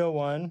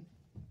MP01.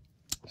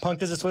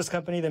 Punkt is a Swiss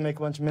company. They make a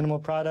bunch of minimal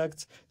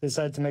products. They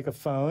decided to make a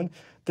phone.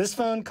 This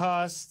phone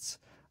costs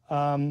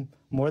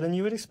more than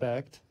you would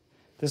expect.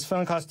 This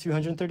phone costs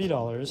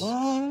 $230.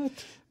 What?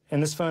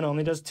 And this phone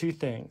only does two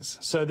things.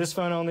 So this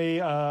phone only,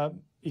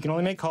 you can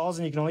only make calls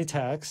and you can only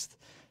text.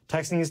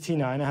 Texting is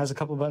T9. It has a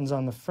couple buttons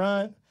on the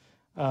front.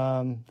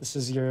 This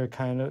is your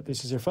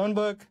phone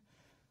book.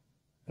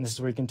 And this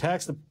is where you can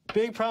text. The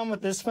big problem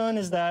with this phone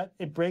is that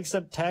it breaks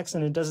up text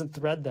and it doesn't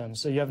thread them.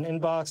 So you have an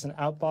inbox, an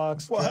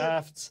outbox,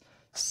 drafts,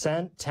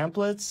 sent,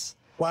 templates.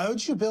 Why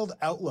would you build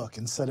Outlook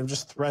instead of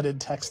just threaded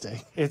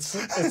texting? It's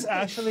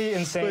actually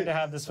insane to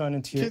have this phone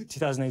in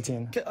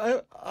 2018.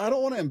 I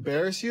don't want to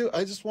embarrass you.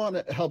 I just want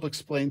to help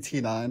explain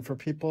T9 for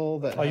people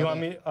that. Oh, you want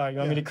me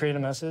to create a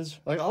message?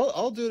 Like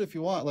I'll do it if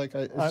you want. Like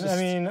all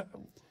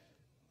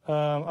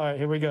right,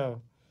 here we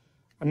go.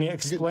 I mean,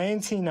 explain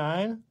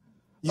T9.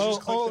 You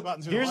just click the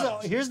buttons.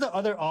 Here's the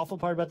other awful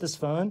part about this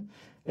phone,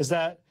 is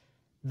that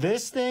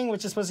this thing,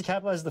 which is supposed to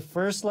capitalize the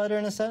first letter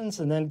in a sentence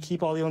and then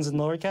keep all the ones in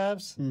lower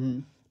caps,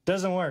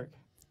 doesn't work.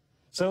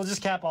 So it'll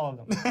just cap all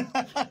of them,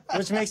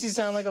 which makes you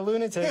sound like a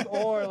lunatic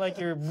or like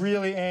you're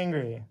really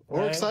angry. Or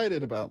right?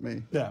 excited about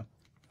me. Yeah.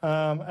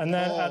 And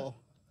then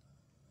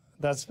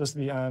that's supposed to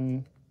be we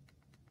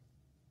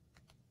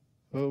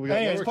got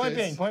anyways,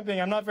 lowercase. point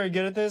being, I'm not very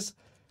good at this.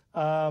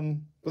 But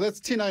that's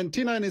T9.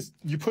 T9 is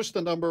you push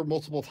the number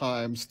multiple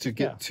times to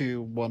get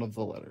to one of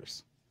the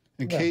letters.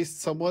 In case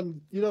someone,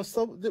 we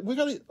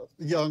got a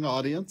young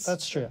audience.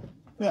 That's true.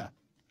 Yeah.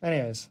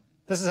 Anyways,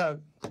 this is how.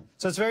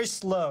 So it's very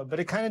slow, but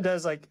it kind of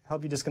does like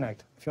help you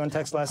disconnect. If you want to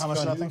text less, How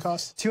much nothing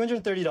costs?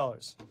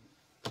 $230.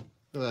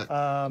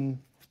 And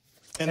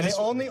it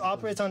only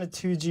operates on a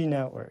 2G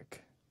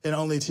network. And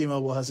only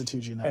T-Mobile has a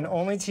 2G network. And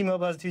only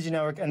T-Mobile has a 2G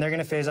network, and they're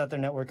going to phase out their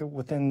network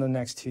within the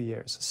next 2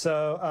 years.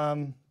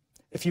 So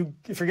if you're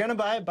going to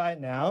buy it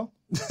now.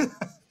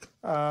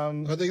 Are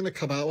they going to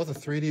come out with a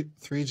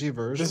 3G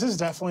version? This is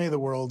definitely the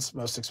world's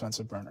most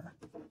expensive burner.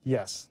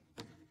 Yes.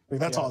 Like,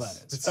 that's all that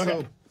is. It's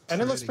okay.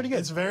 And it looks pretty good.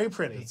 It's very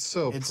pretty. It's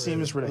so It pretty.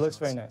 seems ridiculous. It looks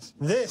very nice.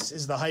 This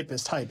is the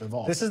hypest hype of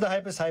all. This is the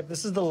hypest hype.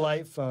 This is the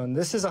light phone.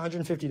 This is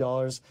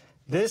 $150.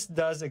 This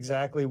does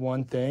exactly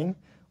one thing,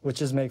 which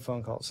is make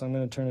phone calls. So I'm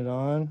going to turn it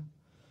on.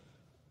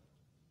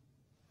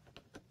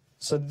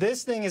 So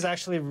this thing is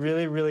actually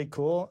really, really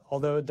cool,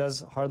 although it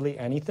does hardly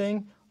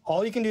anything.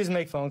 All you can do is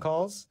make phone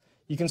calls.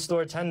 You can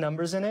store 10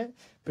 numbers in it,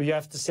 but you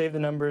have to save the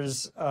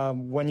numbers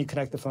when you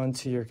connect the phone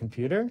to your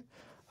computer.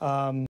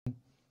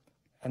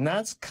 And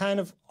that's kind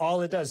of all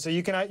it does. So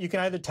you can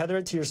either tether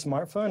it to your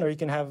smartphone or you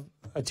can have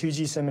a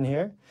 2G SIM in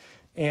here.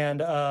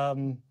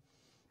 And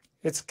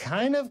it's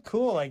kind of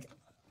cool. Like,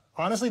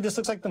 honestly, this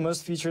looks like the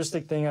most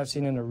futuristic thing I've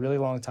seen in a really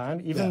long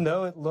time. Even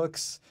though it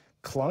looks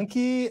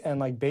clunky and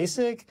like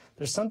basic,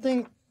 there's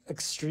something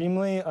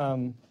extremely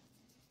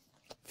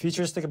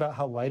futuristic about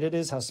how light it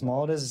is, how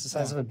small it is. It's the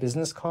size of a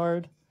business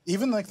card.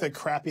 Even like the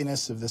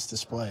crappiness of this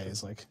display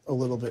is like a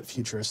little bit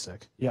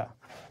futuristic. Yeah.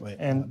 Wait,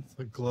 And It's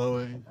like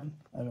glowing.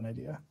 I have an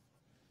idea.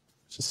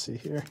 Let's just see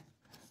here.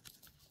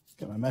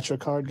 Get my Metro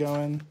card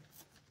going.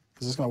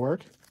 Is this gonna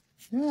work?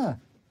 yeah.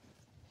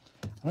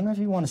 I don't know if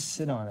you want to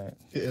sit on it.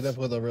 You end up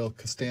with a real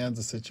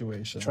Costanza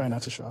situation. Try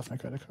not to show off my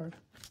credit card.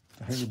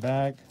 I heard your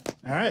back.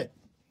 All right.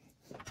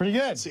 Pretty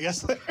good. See you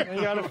guys later.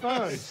 You got a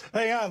phone.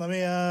 Hang on, let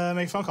me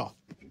make a phone call.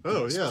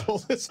 Oh, yeah. Pull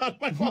this out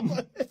of my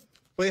wallet.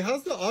 Wait,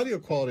 how's the audio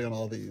quality on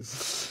all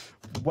these?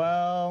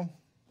 Well,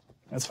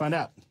 Let's find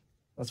out.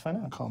 let's find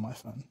I'll out. call my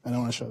phone. I don't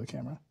want to show the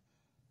camera.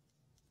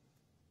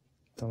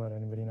 Don't let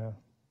anybody know.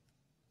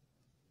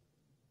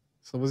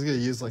 Someone's going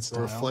to use like the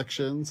Style.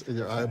 reflections in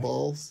your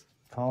eyeballs.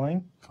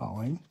 Calling.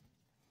 Calling.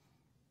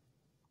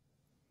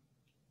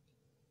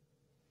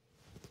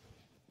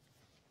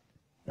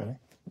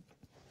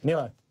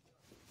 Nila.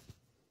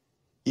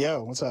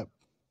 Yo, what's up?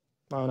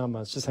 Oh, not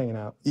much. Just hanging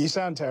out. You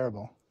sound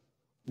terrible.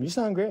 You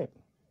sound great.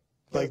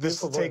 Like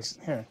this takes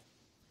here.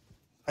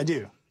 I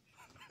do.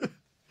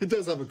 He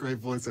does have a great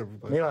voice,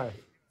 everybody. Nila,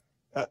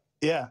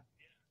 Yeah.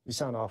 you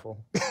sound awful.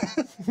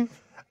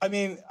 I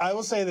mean, I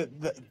will say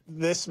that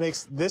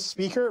this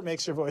speaker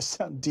makes your voice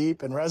sound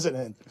deep and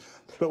resonant,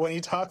 but when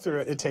you talk through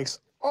it, it takes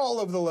all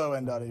of the low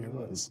end out of your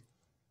voice.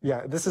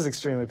 Yeah, this is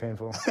extremely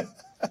painful.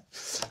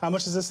 How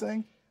much is this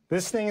thing?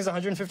 This thing is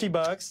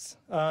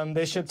 $150.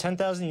 They ship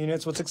 10,000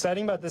 units. What's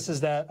exciting about this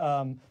is that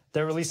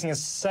they're releasing a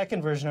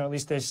second version, or at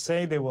least they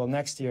say they will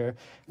next year, and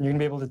you're going to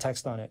be able to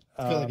text on it.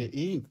 It's got like an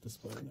e-ink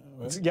display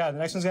now, right? Yeah, the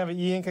next one's going to have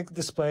an e-ink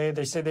display.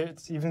 They say that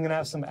it's even going to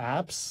have some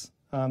apps.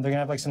 They're going to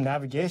have like some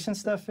navigation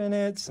stuff in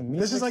it, some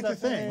music This is like the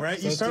stuff in thing, it.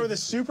 right? You start with a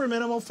super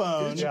minimal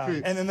phone, Yeah.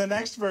 and then the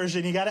next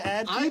version, you got to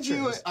add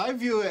features. I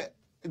view it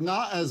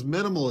not as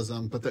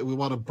minimalism, but that we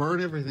want to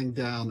burn everything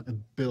down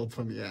and build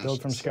from the ashes.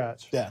 Build from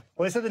scratch. Yeah.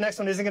 Well, they said the next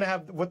one isn't going to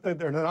have, what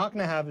they're not going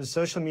to have is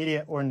social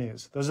media or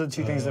news. Those are the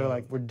two things that are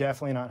like, we're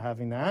definitely not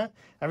having that.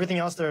 Everything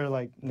else they're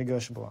like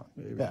negotiable on.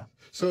 Maybe. Yeah.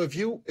 So if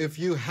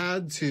you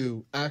had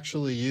to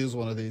actually use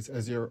one of these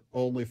as your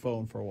only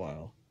phone for a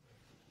while,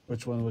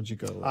 which one would you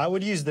go with? I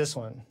would use this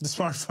one. The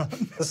smartphone.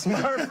 The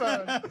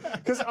smartphone.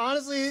 Because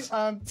honestly,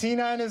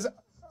 T9 is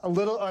a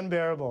little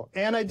unbearable.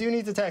 And I do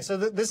need to text. So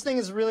this thing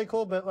is really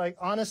cool, but like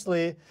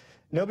honestly,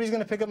 nobody's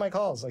going to pick up my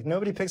calls. Like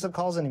nobody picks up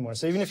calls anymore.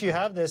 So even if you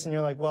have this and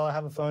you're like, well, I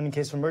have a phone in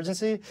case of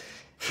emergency,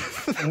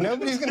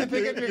 nobody's going to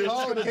pick up your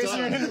call in case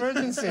you're in an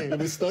emergency. You'll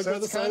be stuck So by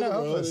the it's side kind of of the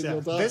road hopeless. and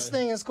you'll die. This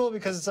thing is cool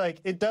because it's like,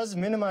 it does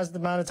minimize the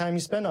amount of time you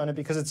spend on it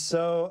because it's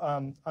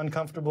so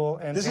uncomfortable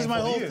and This is my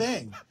painful whole to use.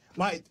 thing.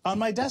 On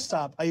my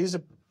desktop, I use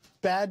a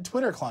bad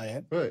Twitter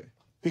client Right.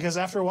 because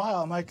after a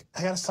while, I'm like,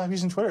 I got to stop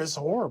using Twitter. It's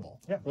horrible.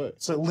 Yeah. Right.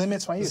 So it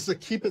limits my This use. is a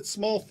keep it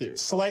small theory.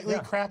 Slightly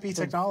crappy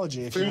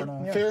technology. If you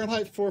want to.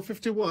 Fahrenheit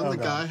 451, the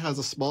God. guy has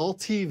a small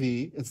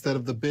TV instead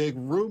of the big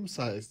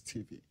room-sized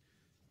TV.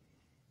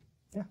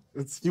 Yeah.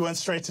 You went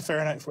straight to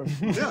Fahrenheit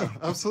 451. Yeah,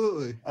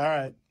 absolutely. All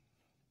right.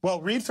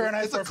 Well, read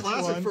Fahrenheit It's a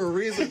 451. classic for a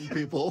reason,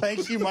 people.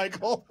 Thank you,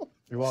 Michael.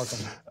 You're welcome.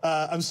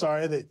 I'm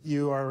sorry that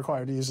you are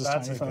required to use this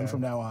That's tiny phone okay.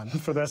 from now on.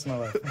 For the rest of my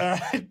life. All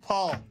right,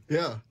 Paul.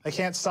 Yeah, I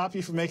can't stop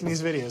you from making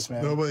these videos,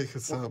 man. nobody can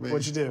stop me.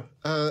 What'd you do?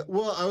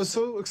 Well, I was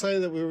so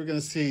excited that we were going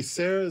to see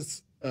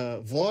Sarah's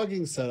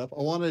vlogging setup.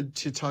 I wanted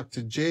to talk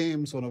to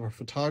James, one of our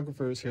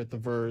photographers here at The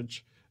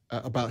Verge,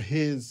 about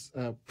his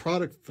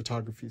product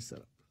photography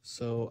setup.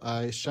 So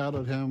I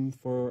shouted him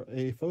for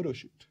a photo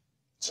shoot.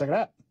 Check it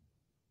out.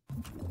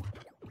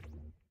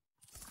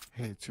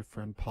 Hey, it's your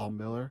friend Paul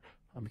Miller.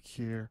 I'm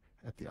here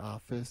at the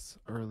office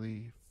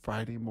early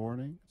Friday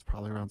morning. It's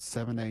probably around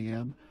 7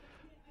 a.m.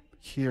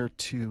 Here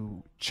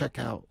to check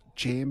out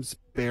James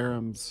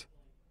Bareham's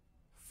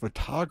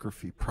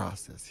photography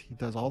process. He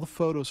does all the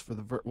photos for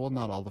the Verge. Well,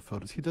 not all the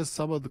photos. He does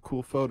some of the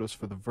cool photos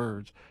for the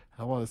Verge.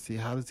 I want to see,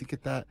 how does he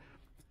get that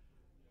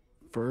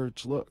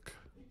Verge look?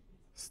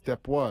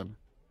 Step one,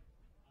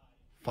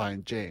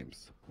 find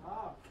James.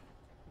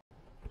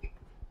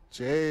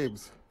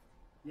 James,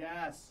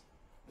 Yes,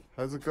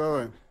 how's it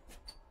going?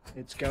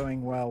 it's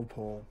going well,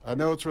 Paul. I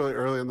know it's really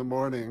early in the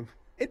morning,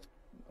 It's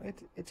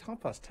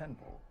 10:30,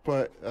 Paul.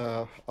 but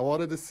I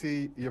wanted to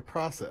see your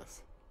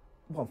process.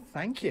 Well,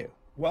 thank you.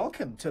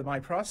 Welcome to my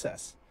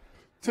process.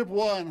 Tip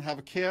one, have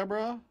a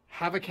camera.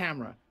 Have a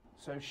camera.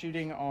 So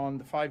shooting on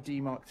the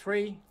 5D Mark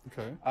III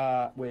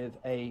Okay. with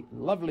a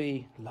love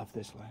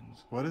this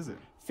lens, What is it?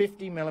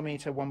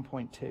 50mm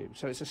 1.2.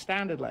 So it's a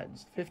standard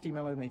lens.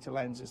 50mm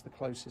lens is the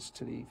closest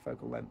to the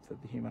focal length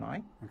of the human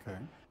eye. Okay.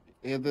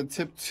 And then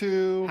tip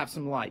two, Have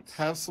some lights.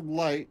 have some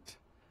light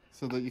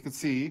so that you can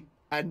see.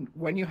 And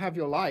when you have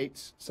your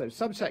lights, so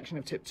subsection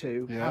of tip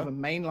two, Yeah. have a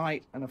main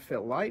light and a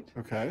fill light.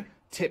 Okay.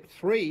 Tip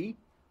three,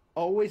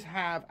 always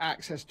have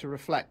access to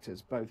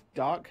reflectors, both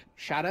dark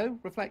shadow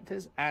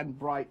reflectors and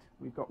bright.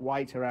 We've got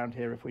white around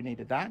here if we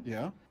needed that.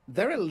 Yeah.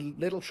 There are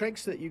little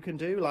tricks that you can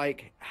do,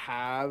 like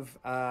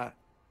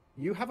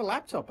you have a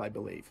laptop, I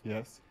believe.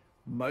 Yes.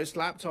 Most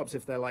laptops,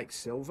 if they're like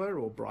silver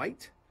or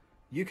bright,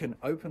 you can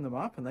open them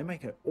up and they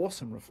make an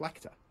awesome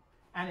reflector.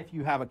 And if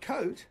you have a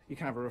coat, you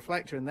can have a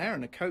reflector in there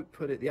and a coat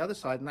put at the other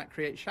side and that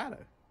creates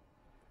shadow.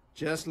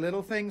 Just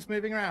little things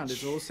moving around.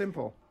 It's all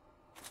simple.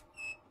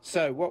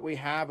 So what we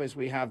have is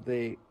we have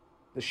the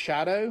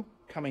shadow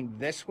coming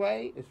this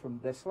way is from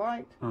this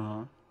light.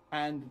 Uh-huh.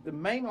 And the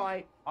main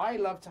light, I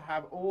love to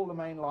have all the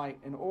main light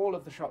in all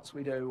of the shots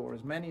we do, or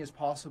as many as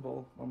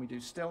possible when we do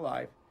still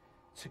life,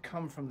 to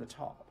come from the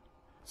top.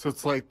 So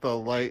it's like the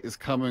light is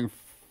coming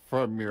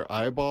from your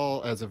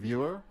eyeball as a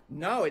viewer?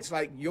 No, it's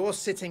like you're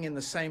sitting in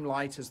the same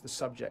light as the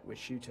subject we're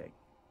shooting.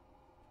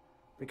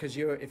 Because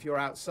if you're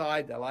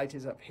outside, the light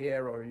is up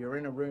here, or you're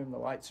in a room, the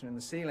lights are in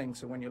the ceiling,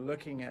 so when you're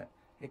looking at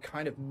it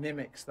kind of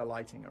mimics the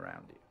lighting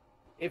around you.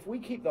 If we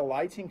keep the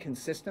lighting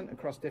consistent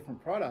across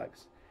different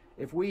products,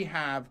 if we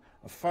have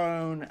a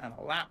phone and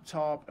a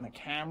laptop and a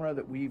camera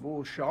that we've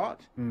all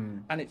shot,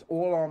 and it's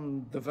all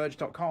on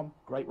theverge.com,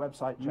 great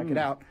website, check it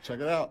out.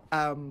 Check it out.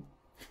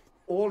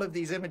 all of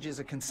these images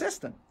are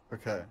consistent.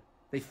 Okay.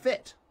 They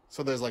fit.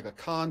 So there's like a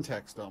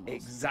context almost.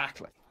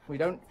 Exactly. We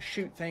don't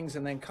shoot things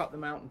and then cut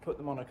them out and put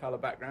them on a color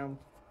background.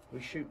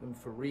 We shoot them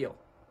for real.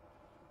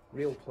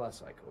 Real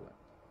plus, I call it.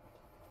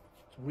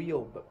 It's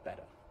real but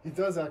better. He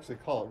does actually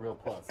call it real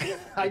plus.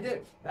 I do.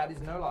 That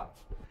is no lie.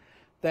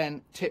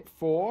 Then tip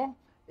 4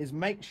 is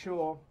make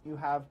sure you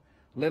have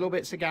little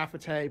bits of gaffer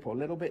tape or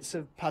little bits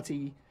of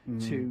putty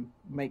to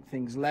make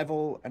things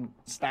level and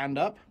stand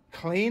up.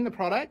 Clean the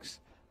products,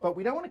 but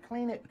we don't want to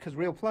clean it because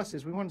real plus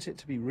is we want it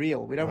to be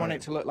real. We don't want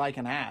it to look like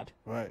an ad.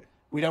 Right.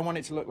 We don't want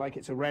it to look like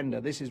it's a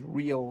render. This is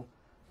real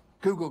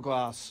Google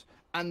Glass.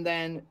 And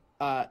then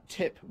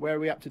where are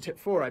we up to tip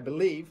 4, I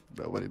believe?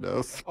 Nobody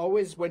knows.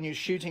 Always when you're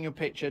shooting a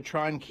picture,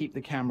 try and keep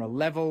the camera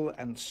level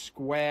and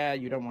square.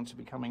 You don't want to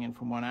be coming in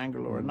from one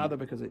angle or another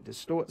because it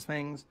distorts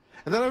things.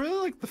 And then I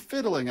really like the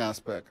fiddling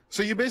aspect.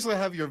 So you basically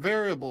have your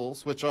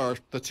variables, which are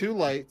the 2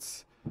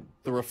 lights,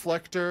 the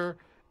reflector,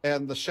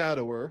 and the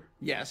shadower.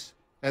 Yes.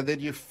 And then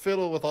you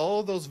fiddle with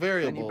all of those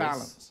variables. And you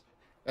balance.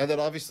 And then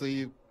obviously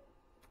you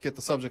get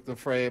the subject in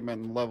frame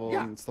and level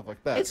and stuff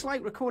like that. It's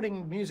like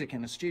recording music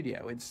in a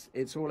studio.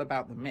 It's all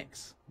about the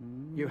mix.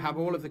 You have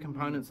all of the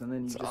components and then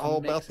you It's just all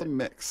mix about it. the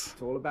mix.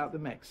 It's all about the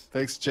mix.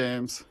 Thanks,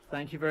 James.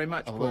 Thank you very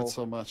much, I've Paul. learned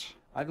so much.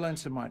 I've learned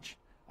so much.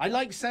 I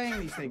like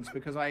saying these things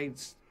because I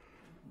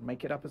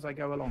make it up as I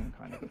go along,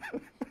 kind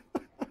of.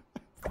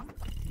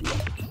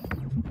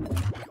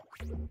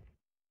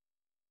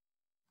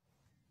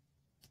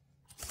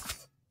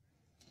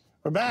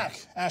 We're back.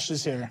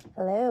 Ashley's here.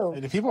 Hello.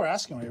 The people were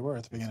asking where you were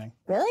at the beginning.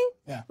 Really?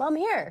 Yeah. Well, I'm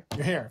here.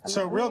 You're here.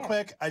 So real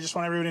quick, I just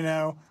want everybody to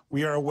know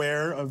we are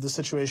aware of the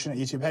situation at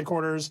YouTube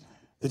headquarters.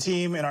 The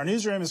team in our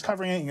newsroom is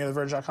covering it. You can go to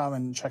verge.com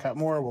and check out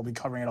more. We'll be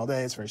covering it all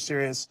day. It's very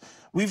serious.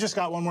 We've just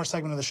got one more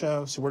segment of the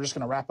show, so we're just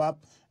going to wrap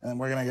up, and then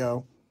we're going to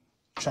go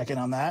check in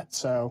on that.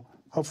 So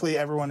hopefully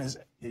everyone at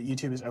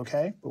YouTube is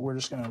okay, but we're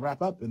just going to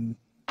wrap up and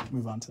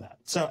move on to that.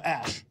 So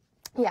Ash,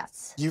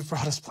 Yes. you've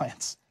brought us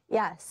plants.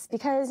 Yes.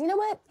 Because you know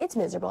what? It's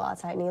miserable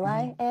outside in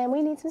Eli, and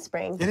we need some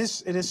spring. It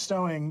is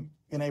snowing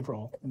in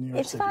April in New York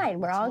It's City. fine.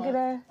 We're all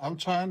gonna. I'm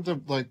trying to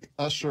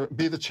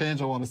be the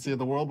change I want to see in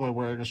the world by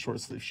wearing a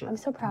short sleeve shirt. I'm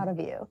so proud of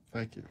you.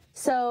 Thank you.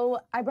 So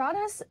I brought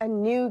us a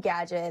new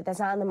gadget that's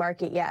not on the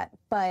market yet,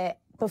 but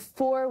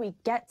before we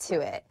get to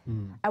it,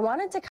 I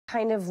wanted to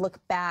kind of look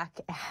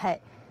back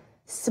at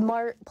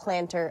smart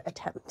planter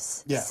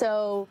attempts. Yeah.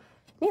 So,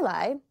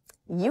 Eli,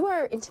 you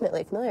are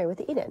intimately familiar with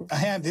the Eden.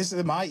 I am. This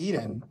is my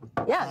Eden.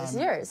 Yeah, this is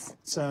yours.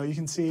 So you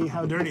can see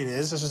how dirty it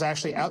is. This was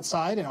actually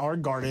outside in our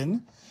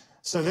garden.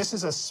 So this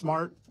is a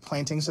smart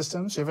planting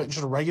system. So you have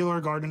just a regular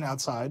garden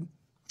outside,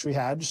 which we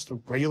had, just a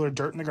regular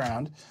dirt in the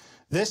ground.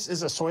 This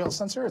is a soil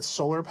sensor. It's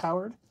solar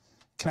powered,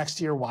 connects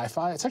to your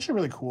Wi-Fi. It's actually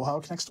really cool how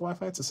it connects to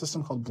Wi-Fi. It's a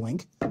system called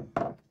Blink.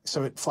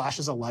 So it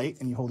flashes a light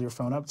and you hold your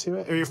phone up to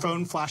it, or your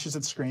phone flashes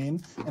its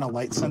screen and a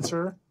light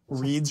sensor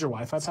reads your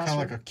Wi-Fi password.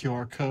 Kind of like a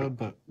QR code,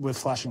 but with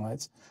flashing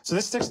lights. So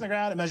this sticks in the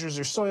ground. It measures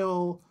your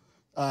soil,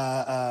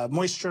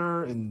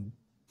 moisture, and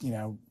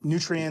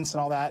nutrients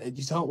and all that.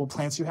 You tell it what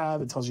plants you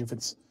have. It tells you if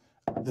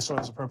the soil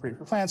is appropriate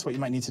for plants, what you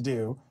might need to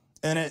do.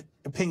 And it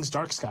pings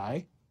dark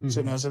sky, so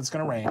it knows that it's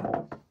going to rain.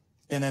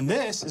 And then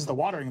this is the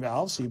watering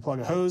valve. So you plug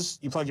a hose,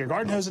 you plug your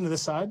garden hose into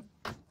this side,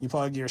 you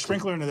plug your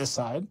sprinkler into this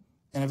side,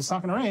 and if it's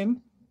not going to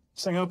rain,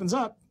 this thing opens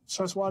up,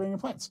 starts watering your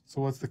plants.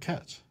 so what's the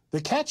catch?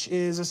 The catch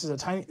is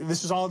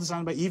this was all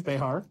designed by Yves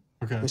Behar.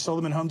 Okay. They sold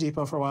them in Home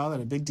Depot for a while. They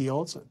had a big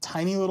deal. It's a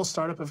tiny little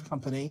startup of a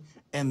company,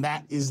 and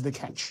that is the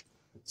catch.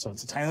 So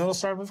it's a tiny little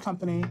startup of a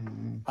company.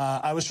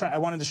 I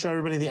wanted to show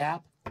everybody the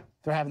app.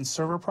 They're having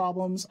server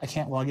problems. I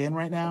can't log in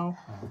right now.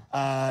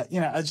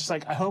 It's just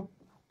like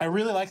I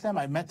really like them.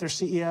 I met their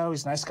CEO.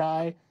 He's a nice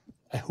guy.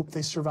 I hope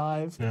they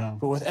survive. Yeah.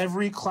 But with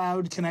every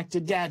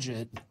cloud-connected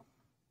gadget,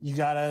 you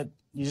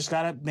just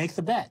gotta make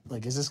the bet.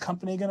 Like, is this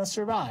company gonna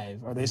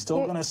survive? Are they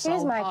still gonna sell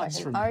Here's my pods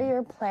question. for Are me?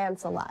 your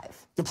plants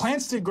alive? The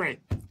plants did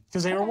great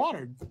because they were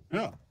watered.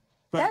 Yeah.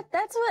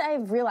 That's what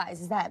I've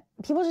realized is that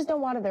people just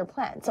don't water their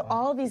plants. So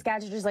all of these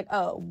gadgets are just like,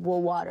 oh,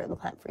 we'll water the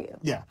plant for you.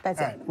 Yeah.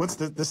 That's All it. right. What's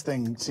this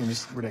thing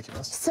seems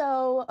ridiculous.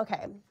 So,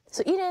 okay.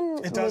 So Eden,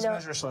 It does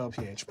measure soil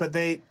pH, but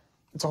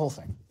it's a whole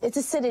thing. it's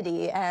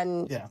acidity,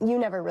 and Yeah. you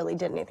never really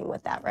did anything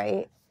with that,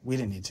 right? We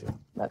didn't need to.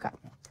 Okay.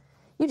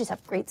 You just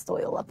have great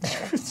soil up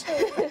there.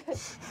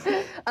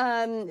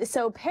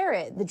 So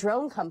Parrot, the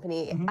drone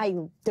company, I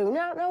do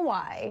not know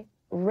why,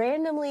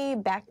 randomly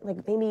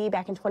maybe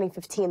back in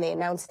 2015, they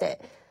announced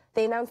it.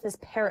 They announced this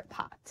Parrot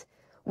pot,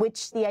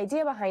 which the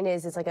idea behind it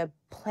is it's like a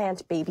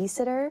plant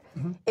babysitter.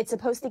 It's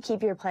supposed to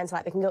keep your plants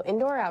alive. It can go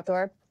indoor or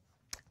outdoor.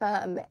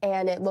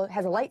 And it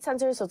has a light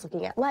sensor, so it's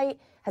looking at light,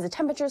 has a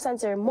temperature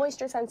sensor,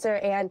 moisture sensor,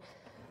 and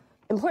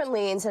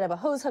importantly, instead of a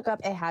hose hookup,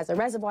 it has a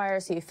reservoir,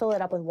 so you fill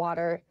it up with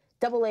water,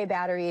 AA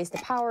batteries to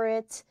power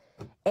it,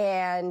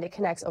 and it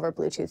connects over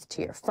Bluetooth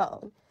to your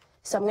phone.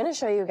 So I'm going to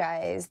show you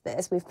guys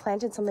this. We've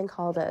planted something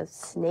called a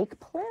snake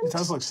plant. It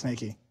does look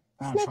snaky.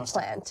 I don't Snake trust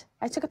plant.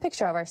 I took a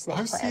picture of our snake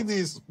I've plant. seen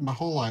these my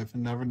whole life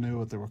and never knew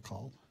what they were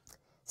called.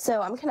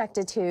 So I'm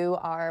connected to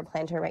our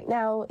planter right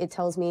now. It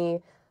tells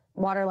me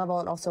water level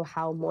and also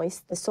how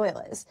moist the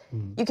soil is.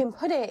 You can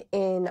put it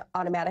in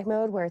automatic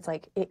mode where it's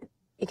like it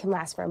can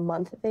last for a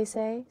month, they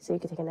say, so you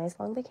can take a nice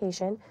long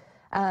vacation.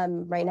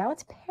 Right now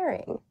it's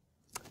pairing,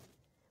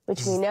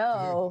 which we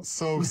know.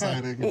 So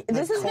exciting.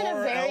 This has been a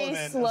core very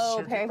element of slow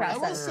circuit pairing breaker I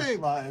will process. say,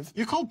 live.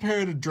 you called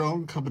Parrot a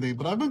drone company,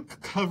 but I've been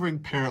covering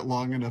Parrot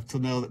long enough to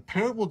know that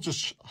Parrot will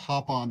just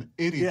hop on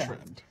any Yeah.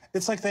 trend.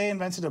 It's like they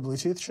invented a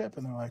Bluetooth chip,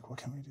 and they're like, "What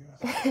can we do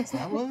with it?" Is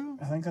that what?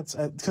 I think that's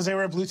because they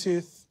were a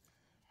Bluetooth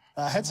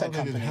headset They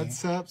did company.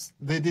 headsets.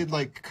 They did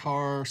like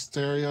car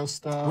stereo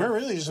stuff. We're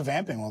really just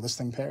vamping while this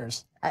thing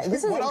pairs.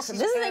 This What else is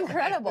is pairing?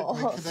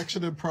 incredible.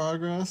 Connection in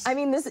progress. I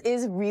mean, this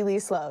is really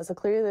slow, so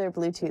clearly their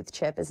Bluetooth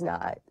chip is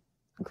not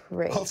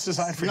great. Well, it's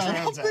designed for yeah, I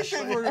drones, don't think they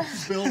Ashley. were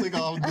building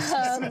on the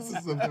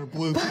successes of their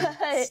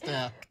Bluetooth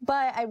stack.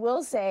 But I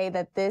will say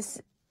that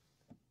this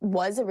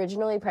was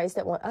originally priced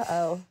at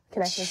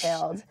connection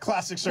failed.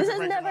 Classic This circuit has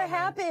breaker never moment.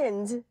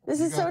 happened.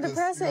 This is got so this. You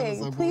got this.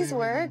 depressing. I Please believe in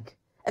work.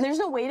 And there's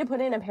no way to put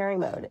it in a pairing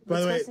mode. By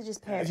It's the way, supposed to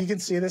just pair. if you can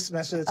see this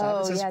message at the top, Oh,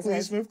 it says, yes, "Please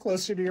yes. move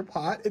closer to your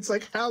pot." It's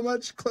like, how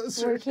much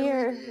closer? We're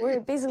here. We're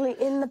basically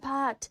in the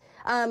pot.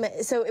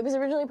 So it was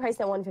originally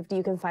priced at $150.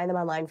 You can find them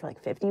online for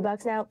like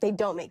 $50 now. They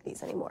don't make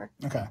these anymore.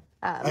 Okay.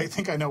 I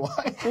think I know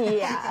why.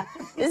 Yeah.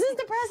 This is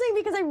depressing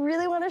because I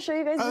really want to show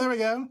you guys. Oh, there we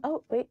go.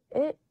 Oh, wait.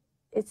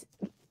 It's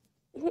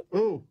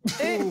Ooh.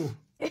 Ooh.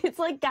 it's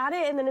like got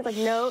it, and then it's like,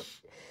 no.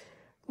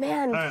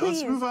 Man, All right,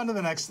 please. let's move on to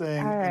the next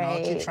thing, All and I'll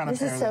keep right. trying to This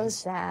pair is so this.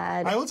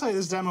 sad. I will tell you,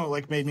 this demo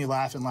like made me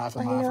laugh and laugh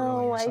and laugh No,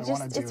 earlier, so I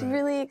want to do it's it.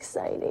 really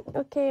exciting.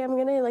 Okay, I'm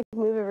gonna like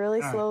move it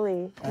really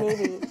slowly.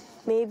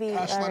 Maybe.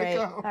 Gosh, All let it right,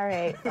 go. all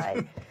right,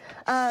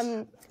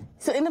 fine.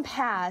 So in the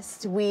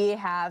past, we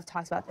have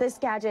talked about this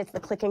gadget, it's the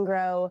Click and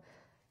Grow.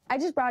 I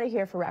just brought it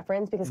here for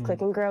reference because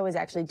Click and Grow is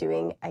actually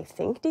doing, I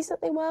think,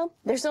 decently well.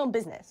 They're still in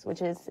business,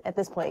 which is at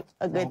this point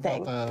a good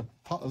thing. The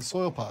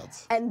soil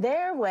pods. And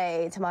their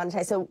way to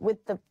monetize, so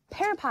with the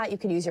pear pot, you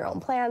could use your own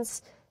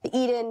plants. The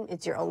Eden,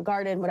 it's your own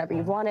garden, whatever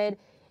you wanted.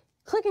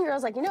 Click and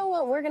Grow's like, you know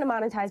what, we're gonna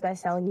monetize by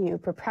selling you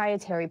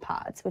proprietary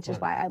pods, which is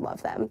why I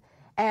love them.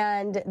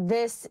 And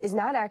this is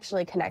not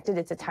actually connected,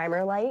 it's a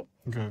timer light.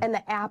 Okay. And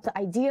the app, the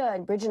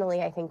idea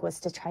originally, I think, was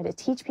to try to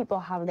teach people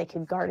how they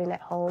could garden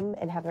at home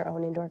and have their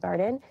own indoor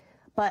garden.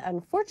 But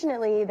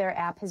unfortunately, their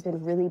app has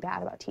been really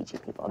bad about teaching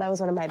people. That was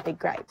one of my big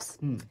gripes.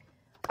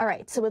 All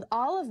right, so with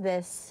all of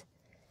this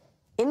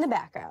in the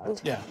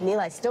background, Yeah.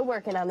 Nilai's still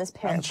working on this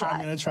pear I'm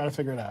pot. going to try to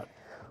figure it out.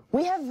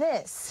 We have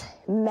this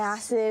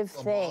massive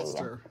thing,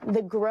 monster.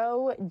 the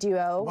Grow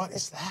Duo. What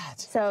is that?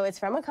 So it's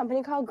from a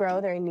company called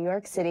Grow. They're in New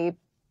York City.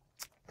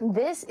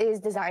 This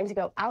is designed to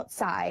go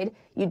outside.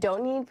 You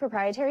don't need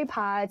proprietary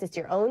pods. It's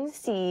your own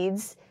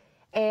seeds.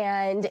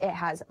 And it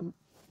has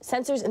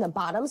sensors in the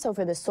bottom. So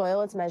for the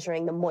soil, it's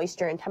measuring the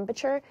moisture and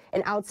temperature.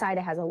 And outside,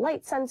 it has a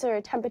light sensor,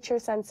 a temperature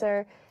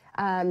sensor.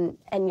 And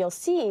you'll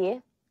see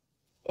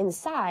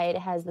inside,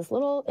 it has this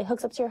little, it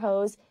hooks up to your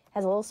hose,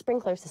 has a little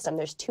sprinkler system.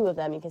 There's two of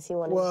them. You can see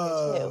one in here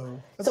Whoa.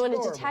 too. That's So when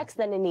adorable. it detects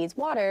that it needs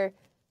water,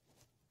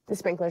 the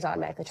sprinkler's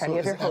automatically turning.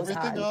 So You have is your hose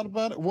everything on. on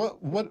about it?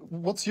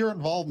 What's your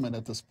involvement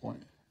at this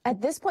point? At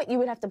this point, you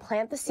would have to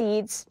plant the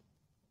seeds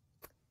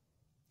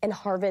and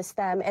harvest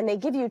them, and they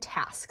give you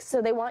tasks.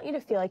 So they want you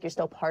to feel like you're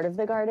still part of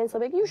the garden. So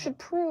they're like, you should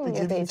prune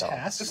your Give you basil.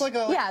 tasks? It's like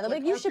a Yeah, they're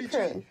like, you should RPG.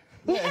 prune.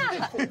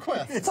 Yeah,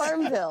 Quest.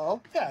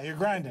 Farmville. Yeah, you're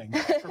grinding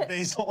for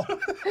basil.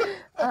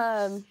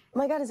 Oh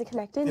my God, is it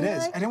connected? It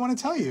is. I didn't want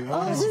to tell you. I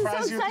want to This is so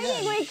surprise you at the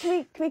exciting.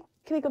 end. Wait,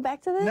 can we go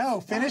back to this? No,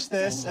 finish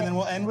this, and then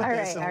we'll end with All this,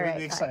 right, and all we'll right,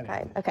 be excited.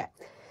 fine. Okay.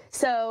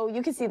 So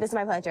you can see this is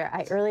my planter.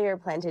 I earlier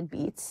planted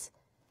beets,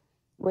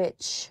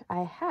 which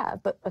I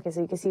have. But okay,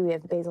 so you can see we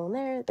have the basil in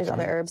there. There's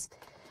other herbs.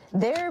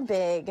 Their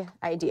big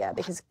idea,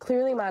 because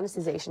clearly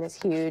monetization is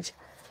huge,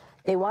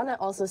 they want to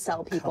also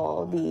sell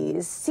people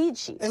these seed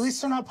sheets. At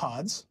least they're not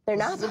pods. They're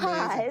not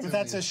pods. But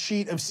that's a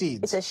sheet of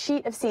seeds. It's a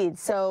sheet of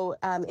seeds. So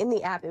in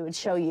the app, it would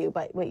show you,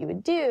 but what you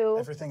would do,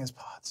 Everything is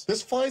pods.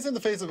 This flies in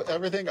the face of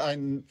everything I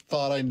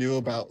thought I knew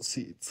about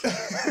seeds.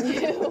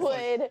 you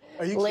would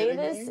Are you lay kidding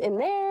this me? in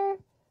there,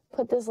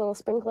 put this little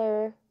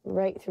sprinkler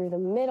right through the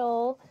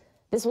middle.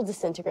 This will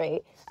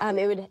disintegrate.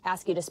 It would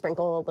ask you to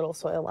sprinkle a little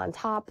soil on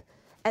top,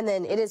 and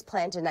then it is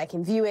planted, and I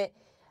can view it.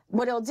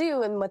 What it'll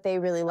do, and what they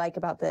really like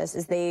about this,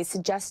 is they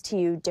suggest to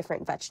you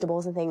different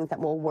vegetables and things that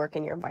will work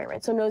in your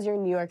environment. So knows you're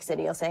in New York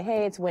City, you'll say,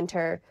 hey, it's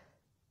winter.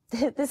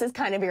 This is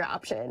kind of your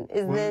option.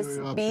 Is What are this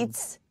your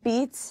options?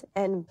 beets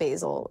and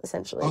basil,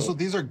 essentially. Oh, so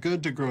these are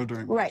good to grow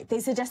during. Right. They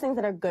suggest things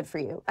that are good for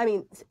you. I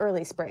mean, it's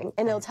early spring,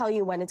 and it'll tell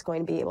you when it's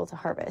going to be able to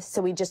harvest.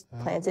 So we just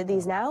planted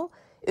these now.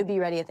 It would be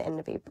ready at the end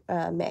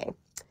of May.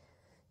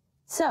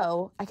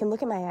 So I can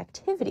look at my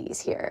activities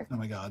here. Oh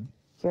my God.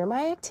 Here are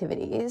my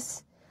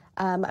activities.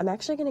 I'm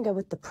actually going to go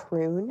with the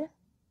prune,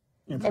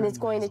 and it's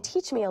going to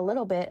teach me a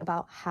little bit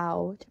about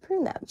how to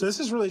prune them. So this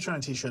is really trying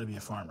to teach you how to be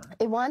a farmer.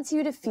 It wants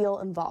you to feel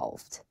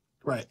involved.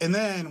 Right. And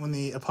then when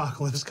the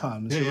apocalypse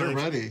comes, Yeah, you're like,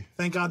 ready.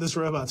 Thank God this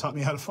robot taught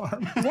me how to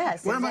farm.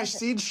 Yes, Where are my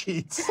exactly. seed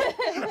sheets?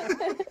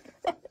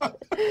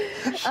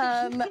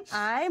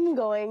 I'm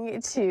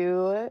going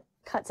to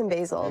cut some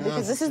basil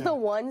because this is the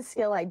one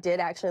skill I did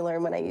actually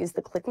learn when I used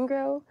the Click and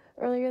Grow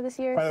earlier this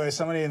year. By the way,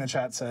 somebody in the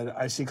chat said,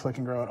 I see Click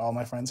and Grow at all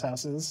my friends'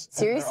 houses.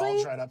 Seriously? They're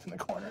all dried up in the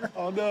corner.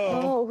 Oh, no.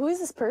 Oh, who is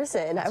this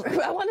person? I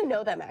want to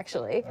know them,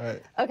 actually. All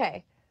right.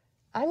 Okay.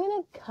 I'm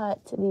going to cut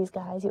these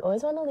guys. You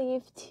always want to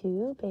leave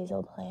 2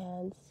 basil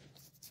plants.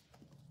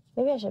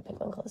 Maybe I should pick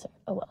one closer.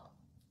 Oh, well.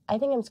 I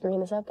think I'm screwing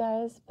this up,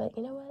 guys, but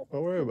you know what?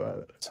 Don't worry about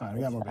it. It's fine.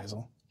 We got more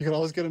basil. You can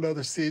always get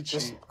another seed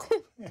sheet.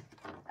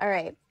 All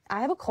right.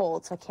 I have a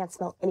cold, so I can't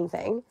smell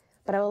anything,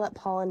 but I will let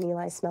Paul and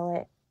Eli smell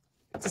it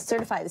to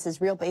certify this is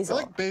real I basil.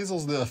 like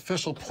basil's the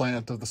official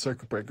plant of the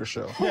Circuit Breaker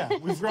show. Yeah,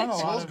 we've grown a lot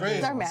Smells of great.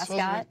 It's our basil.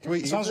 mascot. Can we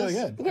It eat smells really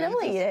this? good. You can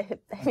definitely eat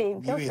it. I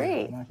mean, feel You eat it.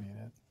 free. I'm not going to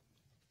eat it.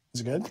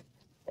 Is it good?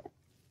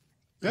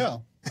 Yeah.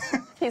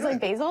 Tastes like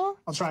basil?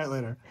 I'll try it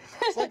later.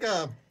 It's like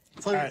a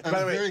right, by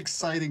the way- very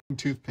exciting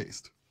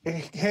toothpaste.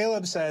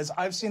 Caleb says,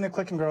 I've seen the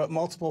Click and Grow at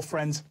multiple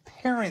friends'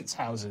 parents'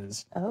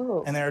 houses.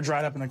 Oh. And they're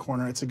dried up in the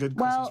corner. It's a good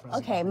Well, Christmas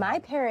present. okay, my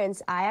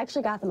parents, I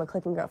actually got them a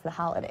Click and Grow for the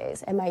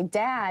holidays, and my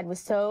dad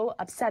was so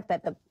upset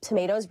that the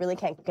tomatoes really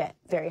can't get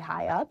very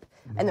high up,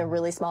 and they're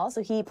really small,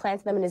 so he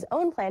planted them in his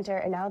own planter,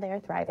 and now they're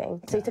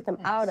thriving. So he took them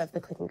out of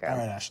the Click and Grow. All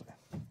right, Ashley.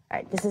 All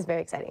right, this is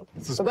very exciting.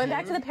 is We're going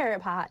back parrot? to the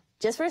parrot pot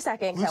just for a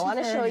second, because I want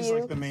to show Lucifer is you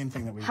like the main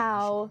thing that we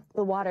how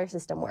the water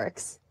system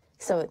works.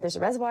 So there's a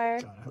reservoir.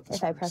 I hope this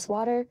If I works. press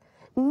water,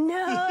 no!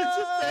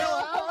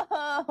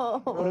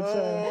 What'd it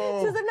say?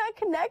 It says I'm not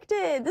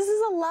connected. This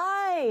is a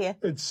lie.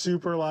 It's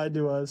super lied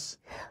to us.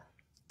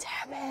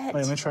 Damn it.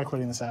 Wait, let me try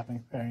quitting this app.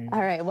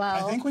 All right,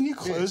 well. I think when you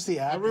close the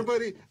app,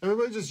 Everybody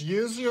just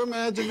use your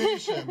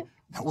imagination.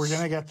 we're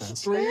going to get this.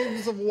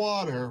 Streams of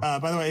water.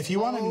 By the way, if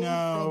you want to Flow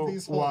know from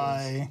these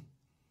holes.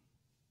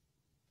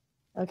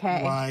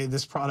 Okay.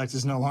 this product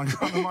is no longer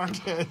on the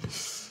market,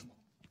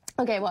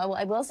 Okay, well,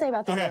 I will say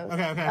about the Okay, nose.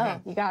 okay, okay, Oh, okay.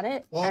 you got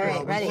it? Water All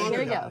right, it. ready. Water Here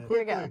we it. go. Here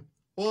we go. Quickly.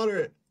 Water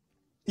it.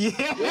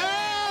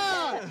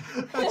 yeah.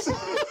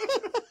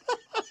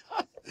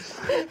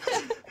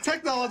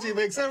 Technology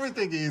makes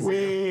everything easy. we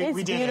It's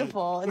did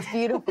beautiful. It's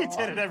beautiful. it. We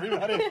did it,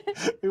 everybody.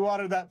 We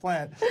watered that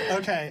plant.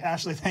 Okay,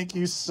 Ashley, thank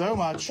you so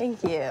much.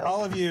 Thank you.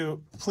 All of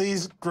you,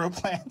 please grow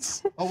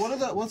plants. Oh,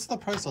 what's the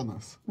price on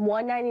this?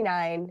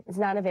 $1.99. It's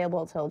not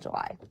available till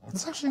July.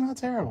 It's actually not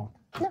terrible.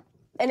 No.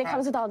 And it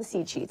comes with all the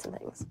seed sheets and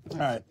things. All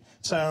right.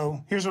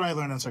 So here's what I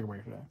learned on Circuit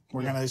Breaker today.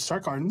 We're going to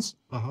start gardens.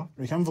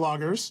 Become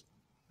vloggers.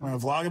 We're going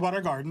to vlog about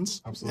our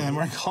gardens. Absolutely. And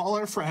we're going to call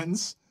our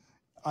friends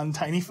on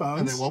tiny phones.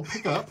 And they won't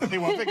pick up. They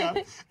won't pick up.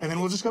 And then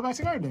we'll just go back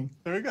to gardening.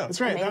 There we go. That's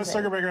great. That was Amazing.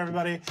 Circuit Breaker,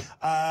 everybody.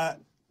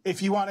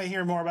 If you want to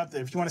hear more about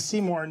if you want to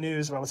see more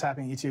news about what's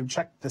happening on YouTube,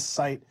 check this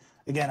site.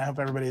 Again, I hope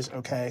everybody is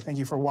okay. Thank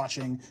you for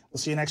watching. We'll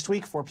see you next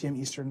week, 4 p.m.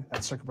 Eastern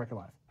at Circuit Breaker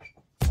Live.